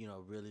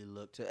 really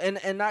looked to,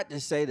 and not to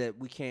say that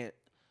we can't,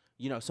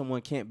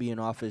 someone can't be in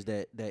office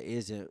that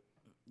isn't,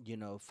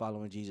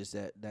 following Jesus,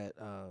 that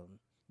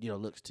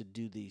looks to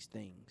do these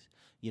things.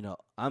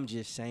 I'm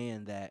just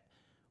saying that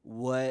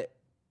what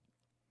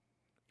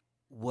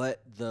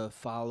the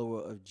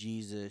follower of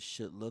Jesus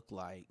should look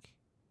like,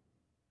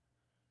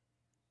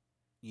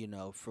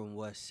 from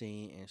what's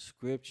seen in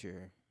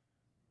Scripture,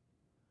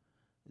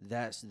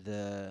 that's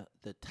the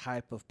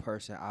type of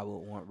person I would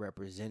want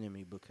representing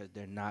me, because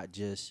they're not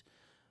just,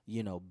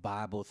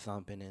 Bible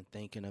thumping and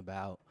thinking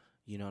about,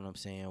 you know what I'm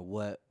saying,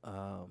 what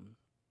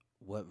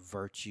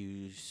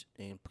virtues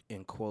in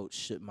quotes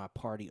should my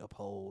party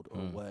uphold,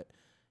 or what,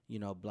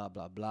 blah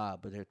blah blah,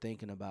 but they're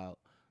thinking about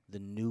the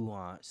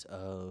nuance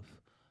of,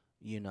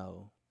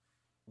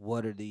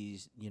 what are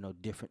these,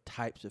 different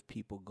types of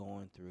people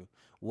going through,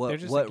 They're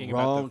just what thinking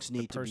about wrongs the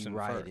need to be person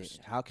righted,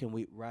 first. how can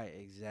we right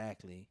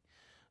exactly,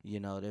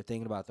 they're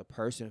thinking about the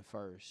person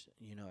first,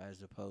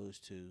 as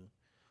opposed to,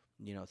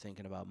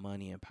 thinking about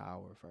money and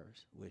power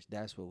first, which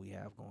that's what we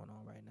have going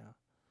on right now.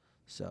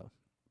 So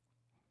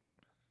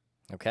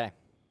Okay,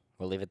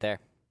 we'll leave it there.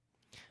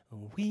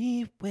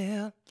 We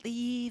will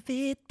leave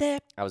it there.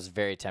 I was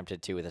very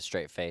tempted to, with a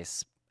straight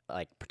face,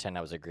 like pretend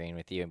I was agreeing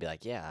with you and be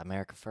like, "Yeah,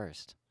 America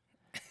first."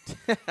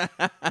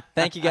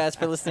 Thank you guys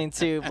for listening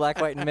to Black,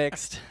 White, and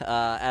Mixed.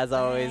 As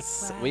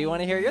always, we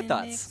want to hear your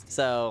thoughts.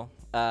 So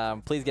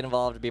please get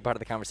involved, be a part of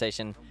the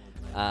conversation.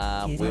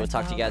 We will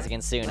talk to you guys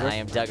again soon. I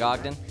am Doug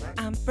Ogden.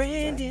 I'm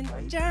Brandon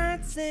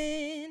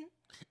Johnson.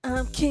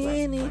 I'm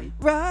Kenny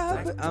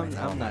Roberts.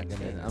 I'm not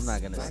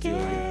gonna steal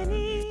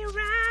it.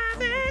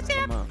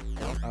 Come on.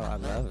 Oh, I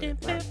love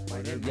it.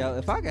 Yo,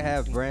 if I could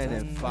have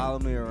Brandon follow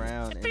me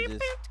around and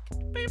just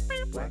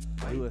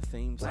do a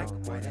theme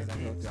song as I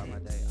go throughout my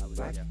day, I would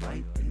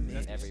definitely do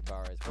it. Every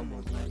bar is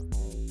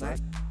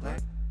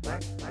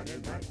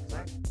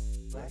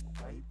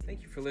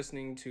Thank you for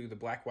listening to the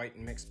Black, White,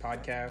 and Mixed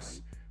podcast.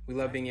 We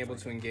love being able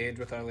to engage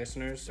with our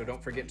listeners, so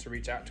don't forget to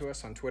reach out to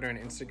us on Twitter and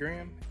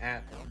Instagram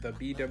at the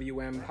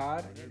BWM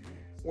Pod,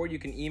 or you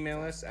can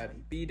email us at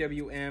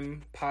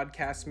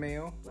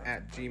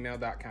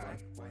bwmpodcastmail@gmail.com.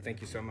 Thank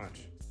you so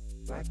much.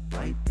 Black,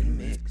 white, and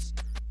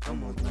mixed.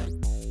 Come on, black,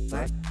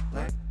 black,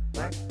 black,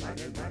 black, black,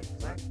 black,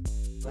 black,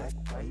 black,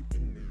 white,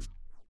 and mixed.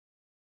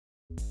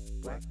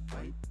 Black,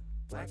 white,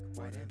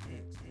 and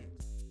mixed.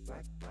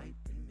 Black, white.